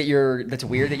 Anything that's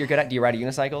weird that you're good at? Do you ride a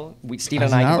unicycle? Steven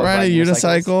and I not both ride a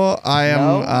unicycles. unicycle. I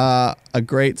am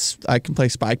I can play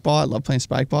spike ball. I love playing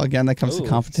spike ball. Again, that comes to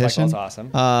competition.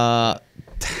 Spike ball's awesome.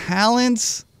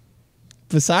 Talents.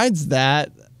 Besides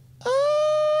that,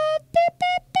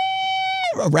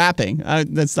 rapping.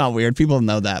 That's not weird. People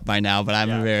know that by now. But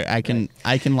I can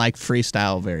like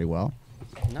freestyle very well.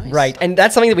 Nice. Right, and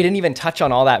that's something that we didn't even touch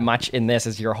on all that much in this,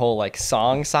 is your whole like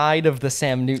song side of the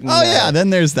Sam Newton. Oh yeah, then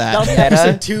there's That'll that. be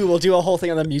episode 2. We'll do a whole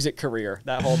thing on the music career,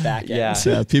 that whole back end.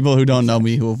 Yeah. People who don't know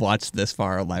me who have watched this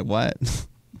far are like, what?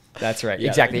 That's right. Yeah,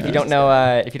 Exactly. yeah,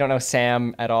 If you don't know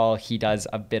Sam at all, he does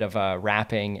a bit of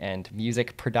rapping and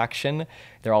music production.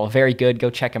 They're all very good. Go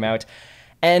check them out.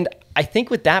 And I think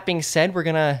with that being said, we're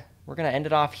gonna end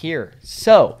it off here.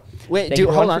 So Wait, thank you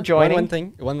hold everyone on. for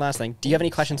joining. One last thing. Do you have any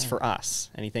questions for us?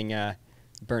 Anything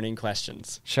burning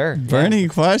questions? Sure. Burning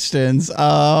questions.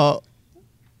 What's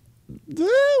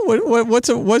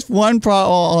one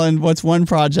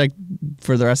project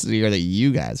for the rest of the year that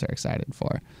you guys are excited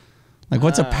for? Like,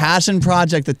 what's a passion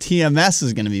project that TMS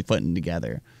is going to be putting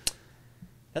together?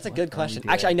 That's a good question. do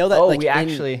Actually, it? I know that. Oh, like, we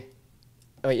actually.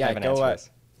 Oh, wait, I yeah. have an Go. answer for this.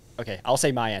 Okay, I'll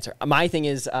say my answer. My thing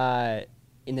is,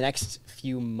 in the next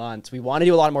few months, we want to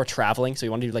do a lot more traveling. So we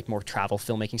want to do like more travel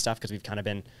filmmaking stuff because we've kind of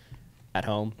been at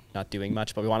home, not doing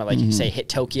much. But we want to like say hit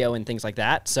Tokyo and things like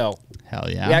that. So Hell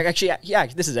yeah. we actually, yeah,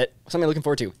 this is it. Something I'm looking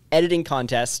forward to. Editing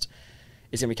contest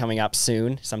is going to be coming up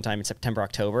soon, sometime in September,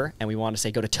 October, and we want to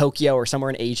say go to Tokyo or somewhere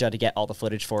in Asia to get all the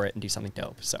footage for it and do something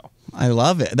dope. So I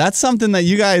love it. That's something that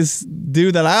you guys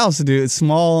do that I also do. It's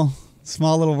small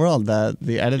little world. The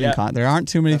editing there aren't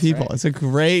too many people. right. It's a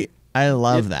great. I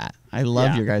love that. I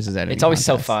love your guys' editing. It's always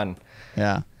so contest. fun.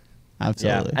 Yeah,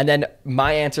 absolutely. Yeah. And then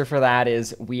my answer for that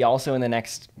is we also in the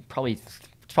next it's probably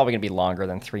going to be longer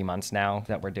than 3 months now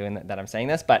that we're doing that I'm saying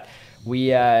this, but we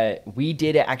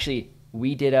did back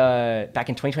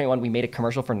in 2021 we made a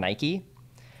commercial for Nike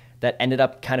that ended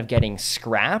up kind of getting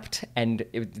scrapped, and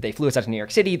they flew us out to New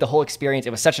York City. The whole experience,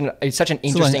 it was such an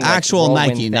interesting So like actual whirlwind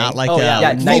Nike, thing. not like Oh,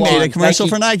 yeah, we Nike- made a commercial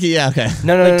Nike- for Nike. Yeah, okay.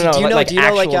 No, do you know? like Do you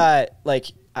know actual-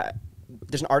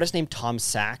 there's an artist named Tom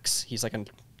Sachs. He's like a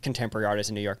contemporary artist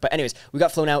in New York. But anyways, we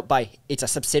got flown out by it's a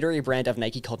subsidiary brand of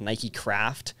Nike called Nike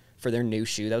Craft for their new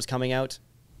shoe that was coming out.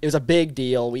 It was a big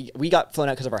deal. We got flown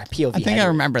out because of our POV. I think I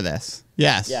remember this.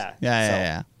 Yes. Yeah.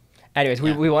 Yeah. Anyways,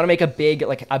 we want to make a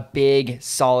big,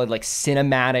 solid, like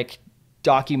cinematic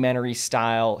documentary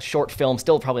style short film,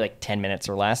 still probably like 10 minutes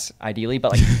or less, ideally,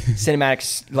 but like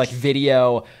cinematic like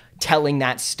video telling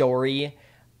that story.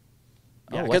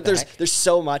 Yeah, what because the heck? there's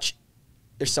so much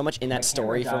in that My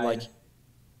story camera from like died.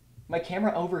 My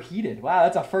camera overheated. Wow,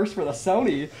 that's a first for the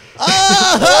Sony.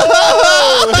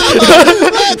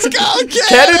 Let's go,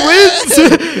 Canon wins.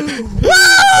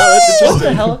 What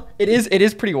the hell? It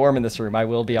is pretty warm in this room. I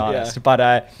will be honest.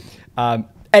 Yeah. But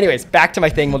anyways, back to my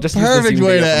thing. We'll just Perfect use the Zoom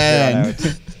way video to from here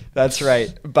on out. That's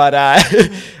right. But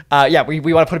yeah, we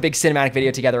want to put a big cinematic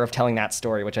video together of telling that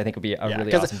story, which I think would be a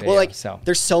really 'cause, awesome video. well, like so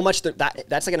there's so much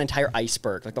that's like an entire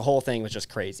iceberg. Like the whole thing was just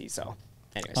crazy. So,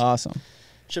 anyways, Awesome.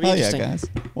 should be Oh yeah, interesting. guys.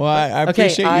 Well, I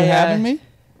appreciate you having me.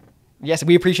 yes,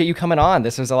 we appreciate you coming on.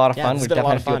 This was a lot of Yeah, fun. this We've has been a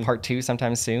lot definitely of have to do a fun. part 2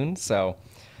 sometime soon. So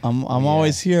I'm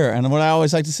always here, and what I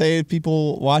always like to say to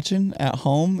people watching at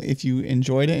home, if you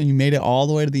enjoyed it and you made it all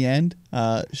the way to the end,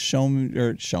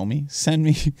 send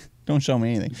me. Don't show me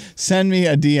anything. Send me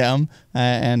a DM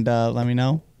and let me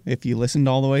know if you listened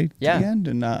all the way to the end,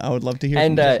 and I would love to hear.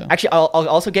 And from you, so. actually, I'll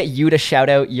also get you to shout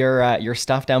out your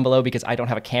stuff down below because I don't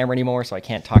have a camera anymore, so I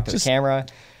can't talk to the camera.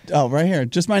 Oh, right here,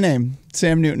 just my name,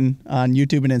 Sam Newton, on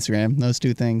YouTube and Instagram. Those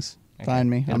 2 things. Find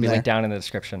me. It'll I'm be there. linked down in the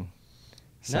description.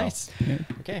 So. Nice.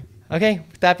 Okay. Okay.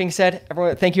 With that being said,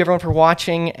 everyone, thank you everyone for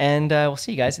watching, and we'll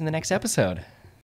see you guys in the next episode.